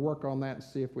we're going to work on that and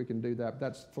see if we can do that.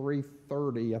 That's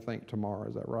 3:30, I think, tomorrow.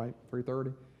 Is that right?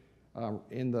 3:30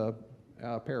 in the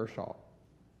parish hall.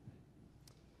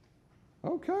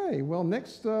 Okay. Well,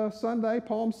 next Sunday,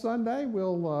 Palm Sunday,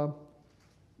 we'll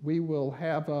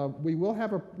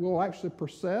actually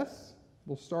process.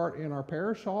 We'll start in our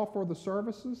parish hall for the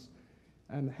services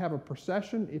and have a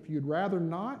procession. If you'd rather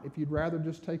not, if you'd rather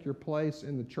just take your place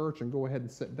in the church and go ahead and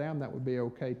sit down, that would be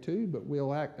okay too. But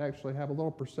we'll actually have a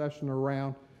little procession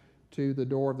around to the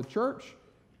door of the church.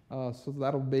 So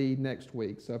that'll be next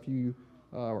week. So if you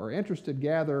are interested,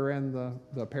 gather in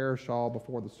the parish hall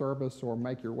before the service or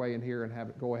make your way in here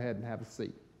and go ahead and have a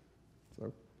seat. So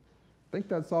I think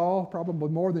that's all, probably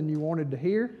more than you wanted to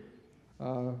hear.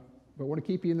 But I want to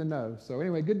keep you in the know. So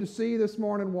anyway, good to see you this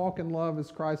morning. Walk in love as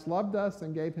Christ loved us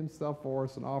and gave himself for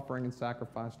us, an offering and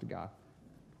sacrifice to God.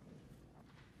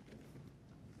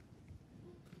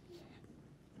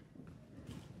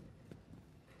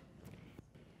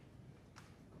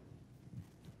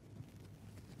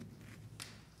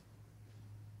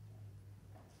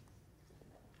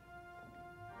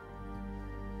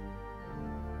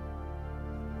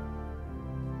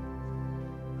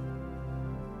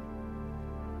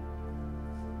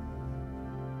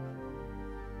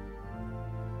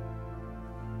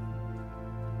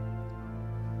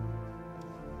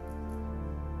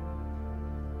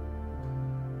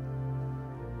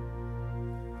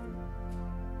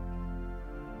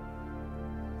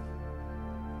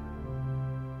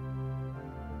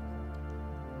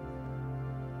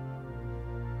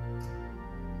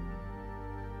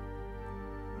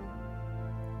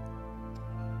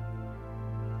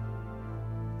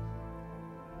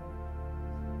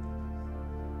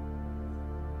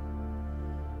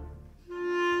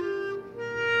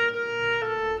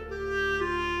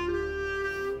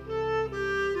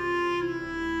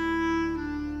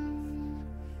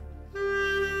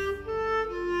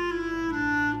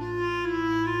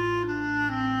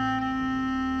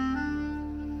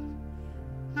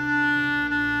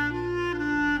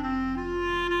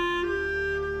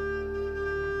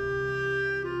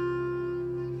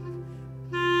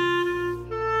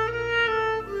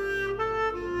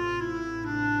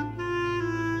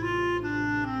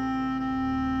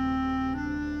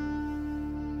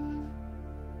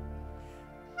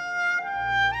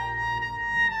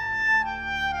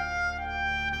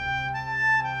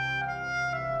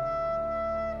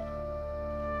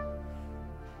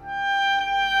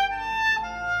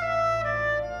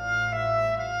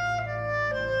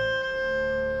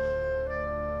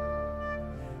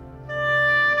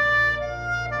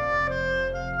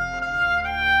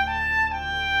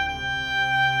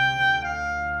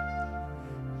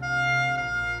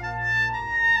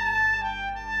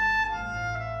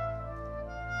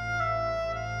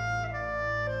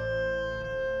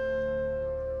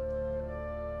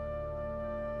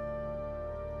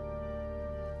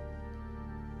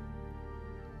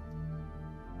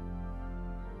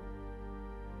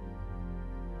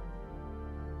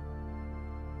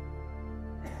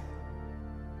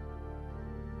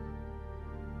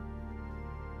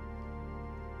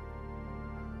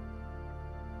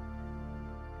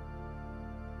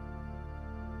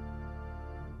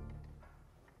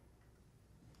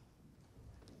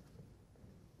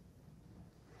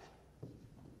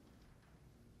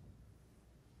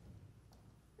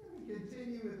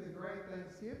 Continue with the Great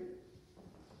Thanksgiving.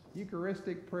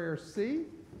 Eucharistic Prayer C. You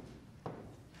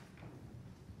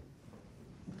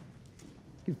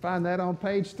can find that on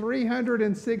page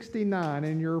 369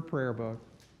 in your prayer book.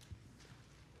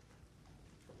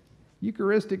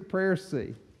 Eucharistic Prayer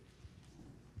C.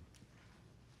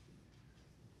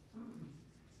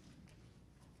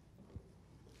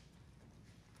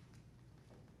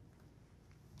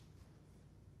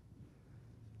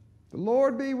 The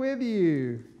Lord be with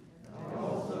you. And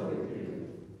also with you.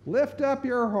 Lift up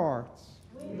your hearts.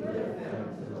 We lift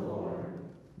them to the Lord.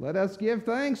 Let us give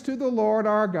thanks to the Lord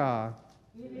our God.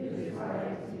 It is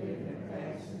right to give him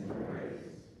thanks and praise.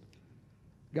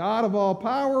 God of all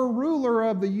power, ruler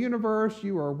of the universe,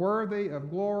 you are worthy of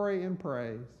glory and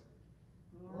praise.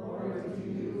 Glory to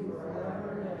you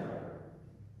forever and ever.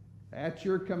 At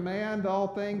your command, all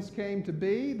things came to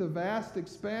be, the vast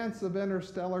expanse of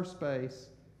interstellar space,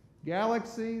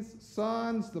 galaxies,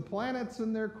 suns, the planets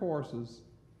and their courses,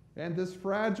 and this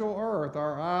fragile earth,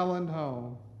 our island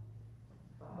home.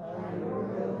 By your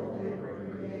will they were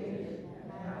created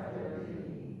and have their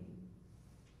being.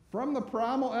 From the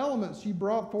primal elements you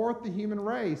brought forth the human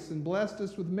race and blessed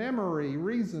us with memory,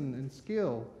 reason, and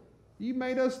skill. You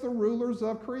made us the rulers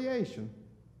of creation.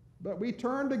 But we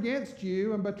turned against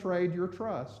you and betrayed your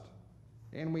trust.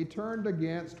 And we turned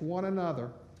against one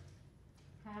another.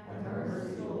 Have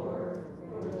mercy, Lord,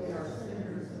 for we are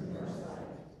sinners in your sight.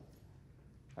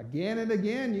 Again and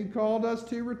again you called us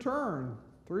to return.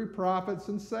 Through prophets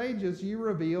and sages you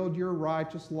revealed your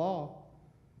righteous law.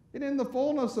 And in the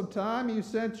fullness of time you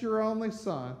sent your only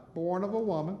Son, born of a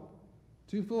woman,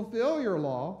 to fulfill your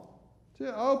law,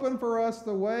 to open for us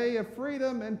the way of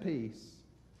freedom and peace.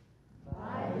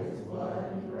 By his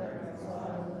blood he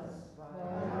reconciled us.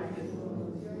 By his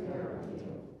wounds we are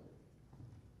healed.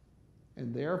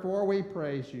 And therefore we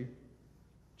praise you,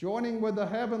 joining with the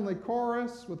heavenly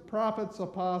chorus, with prophets,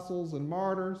 apostles, and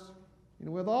martyrs,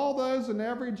 and with all those in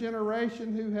every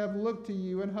generation who have looked to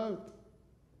you in hope,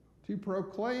 to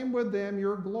proclaim with them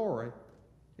your glory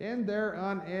in their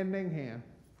unending hand.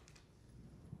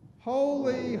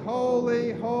 Holy,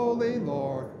 holy, holy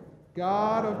Lord,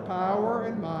 God of power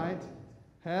and might,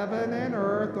 heaven and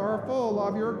earth are full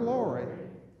of your glory.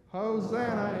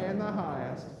 Hosanna in the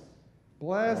highest.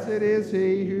 Blessed is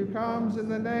he who comes in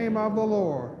the name of the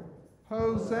Lord.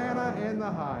 Hosanna in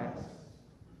the highest.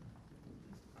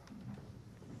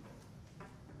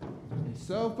 And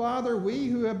so, Father, we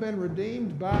who have been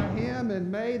redeemed by him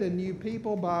and made a new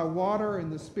people by water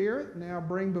and the Spirit now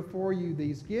bring before you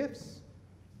these gifts.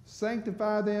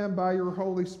 Sanctify them by your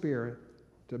Holy Spirit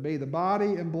to be the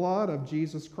body and blood of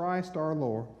Jesus Christ our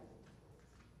Lord.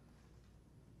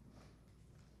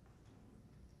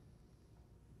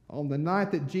 On the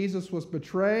night that Jesus was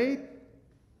betrayed,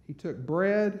 he took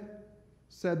bread,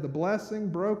 said the blessing,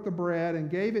 broke the bread, and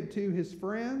gave it to his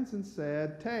friends and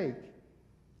said, "Take,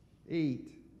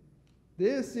 eat.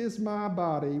 This is my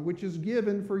body, which is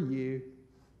given for you.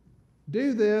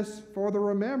 Do this for the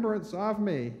remembrance of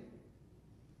me."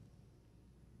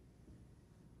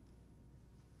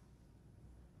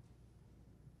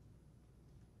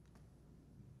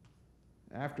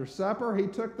 After supper, he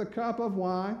took the cup of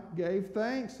wine, gave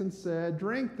thanks, and said,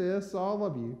 "Drink this, all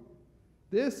of you.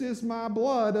 This is my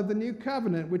blood of the new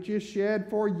covenant, which is shed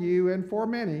for you and for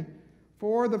many,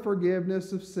 for the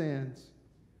forgiveness of sins.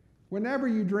 Whenever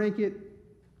you drink it,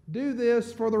 do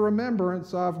this for the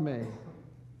remembrance of me."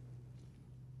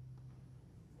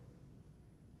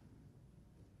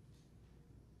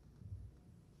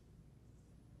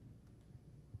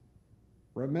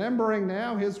 Remembering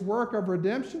now his work of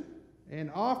redemption, and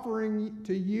offering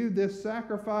to you this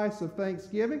sacrifice of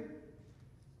thanksgiving,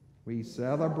 we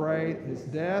celebrate his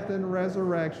death and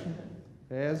resurrection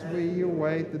as we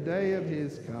await the day of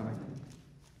his coming.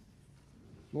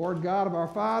 Lord God of our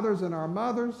fathers and our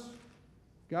mothers,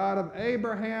 God of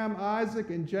Abraham, Isaac,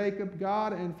 and Jacob,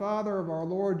 God and Father of our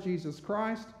Lord Jesus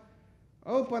Christ,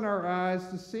 open our eyes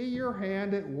to see your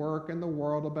hand at work in the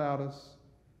world about us.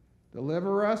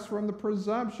 Deliver us from the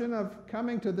presumption of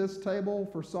coming to this table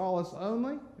for solace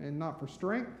only and not for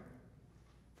strength,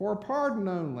 for pardon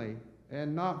only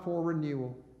and not for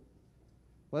renewal.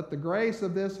 Let the grace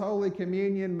of this Holy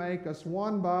Communion make us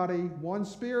one body, one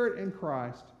spirit in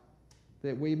Christ,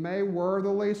 that we may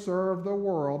worthily serve the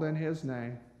world in his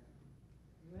name.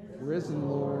 Risen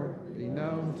Lord, be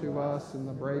known to us in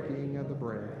the breaking of the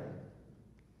bread.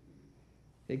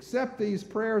 Accept these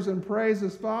prayers and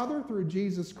praises, Father, through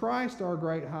Jesus Christ, our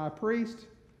great high priest,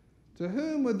 to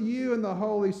whom with you and the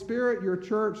Holy Spirit your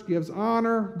church gives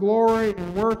honor, glory,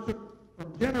 and worship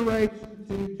from generation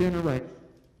to generation.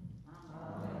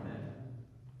 Amen.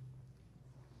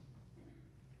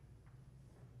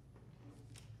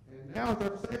 And now, as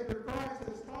our Savior Christ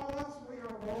has taught us, we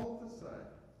are bold to say,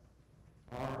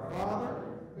 Our Father,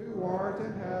 who art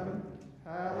in heaven,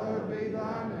 hallowed be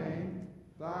thy name.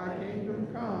 Thy kingdom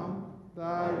come,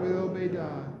 thy will be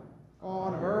done,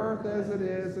 on earth as it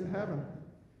is in heaven.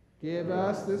 Give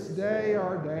us this day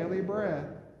our daily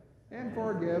bread, and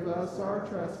forgive us our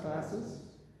trespasses,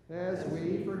 as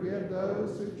we forgive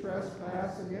those who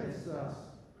trespass against us.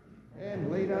 And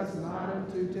lead us not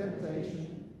into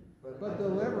temptation, but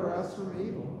deliver us from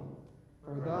evil.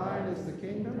 For thine is the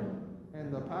kingdom,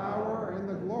 and the power, and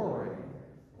the glory,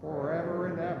 forever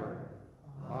and ever.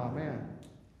 Amen.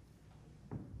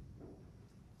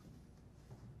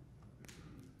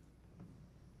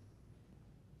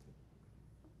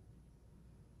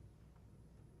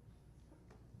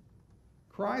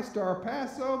 Christ our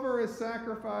Passover is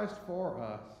sacrificed for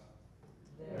us.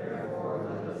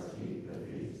 Therefore let us keep the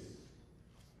feast.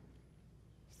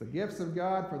 It's the gifts of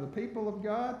God for the people of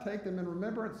God. Take them in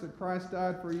remembrance that Christ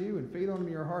died for you, and feed on them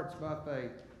in your hearts by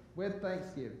faith with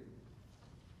thanksgiving.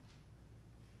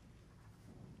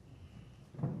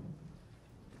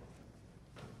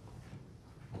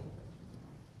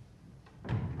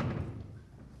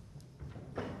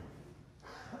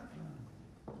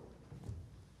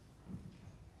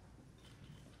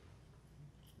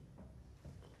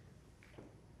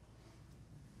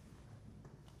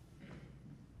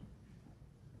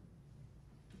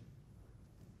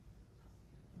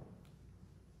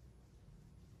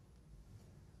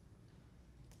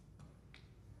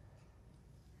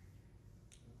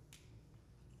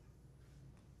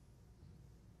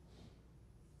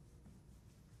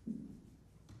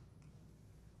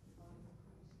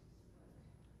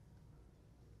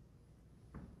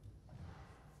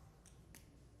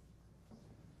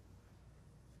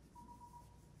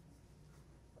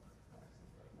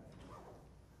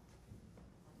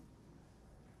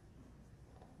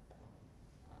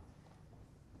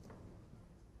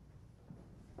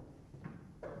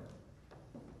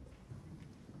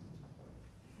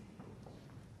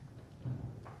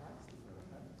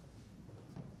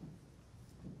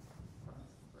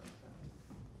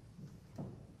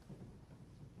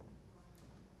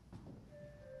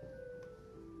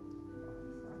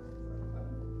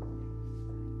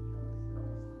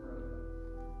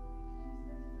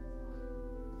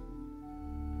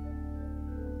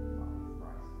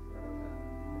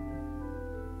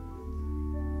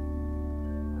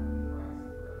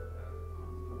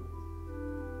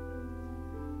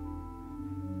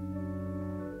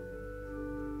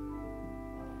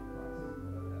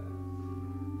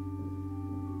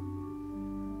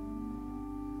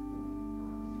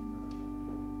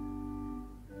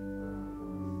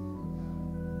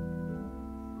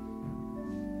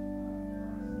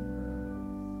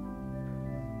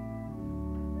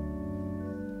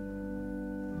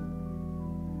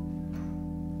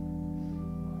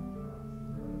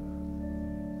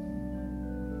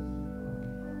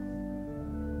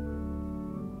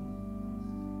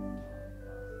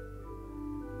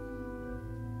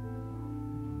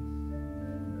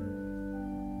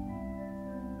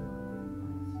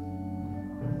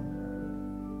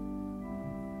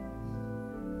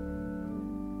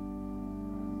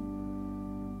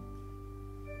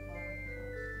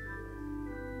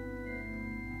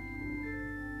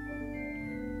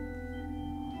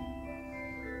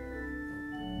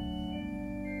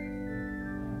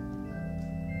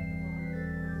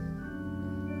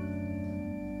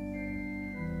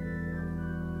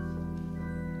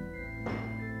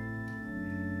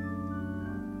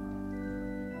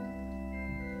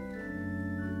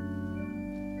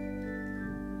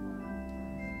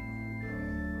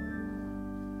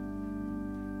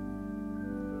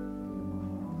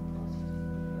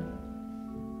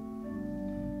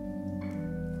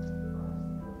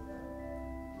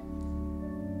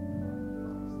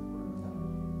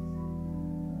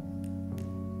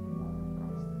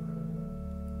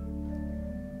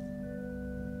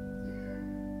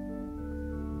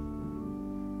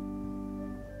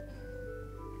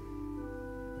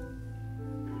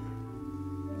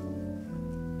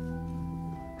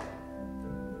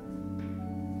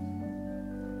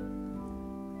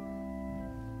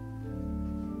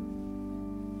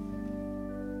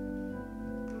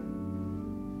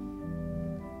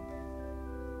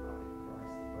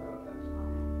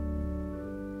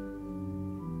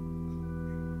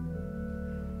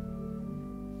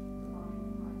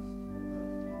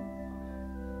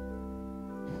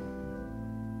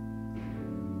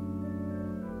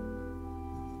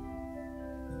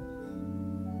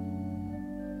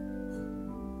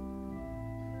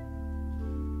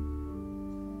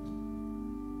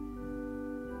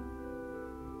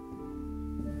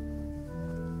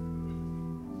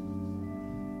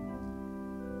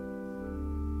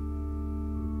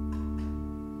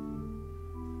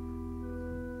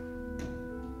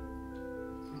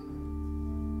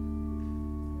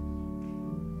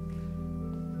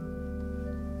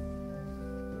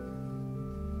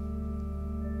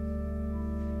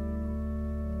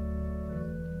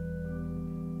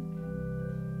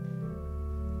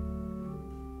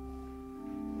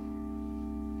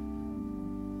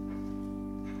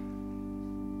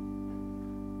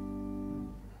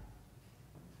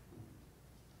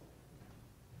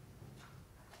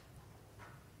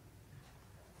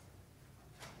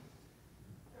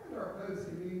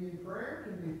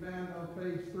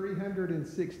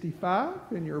 365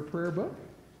 in your prayer book.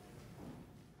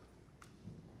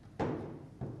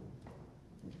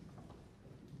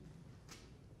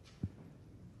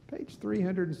 Page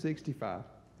 365.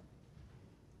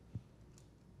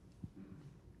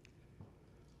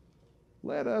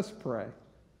 Let us pray.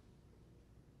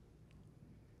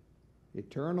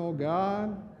 Eternal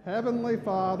God, Heavenly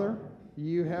Father,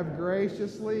 you have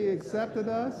graciously accepted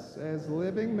us as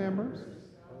living members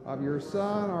of your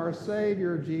Son, our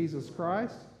Savior, Jesus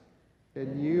Christ,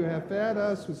 and you have fed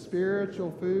us with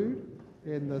spiritual food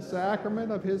in the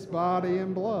sacrament of his body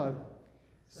and blood.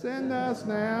 Send us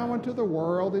now into the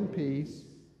world in peace,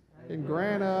 and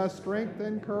grant us strength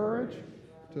and courage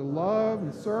to love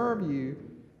and serve you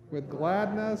with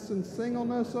gladness and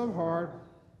singleness of heart,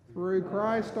 through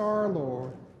Christ our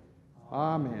Lord.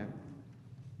 Amen.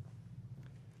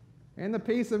 And the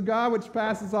peace of God, which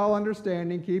passes all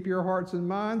understanding, keep your hearts and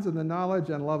minds in the knowledge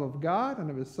and love of God and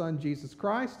of his Son, Jesus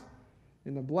Christ,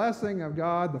 in the blessing of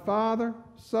God the Father,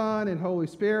 Son, and Holy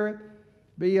Spirit,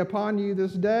 be upon you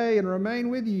this day and remain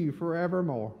with you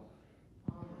forevermore.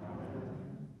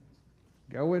 Amen.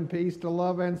 Go in peace to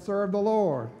love and serve the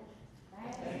Lord.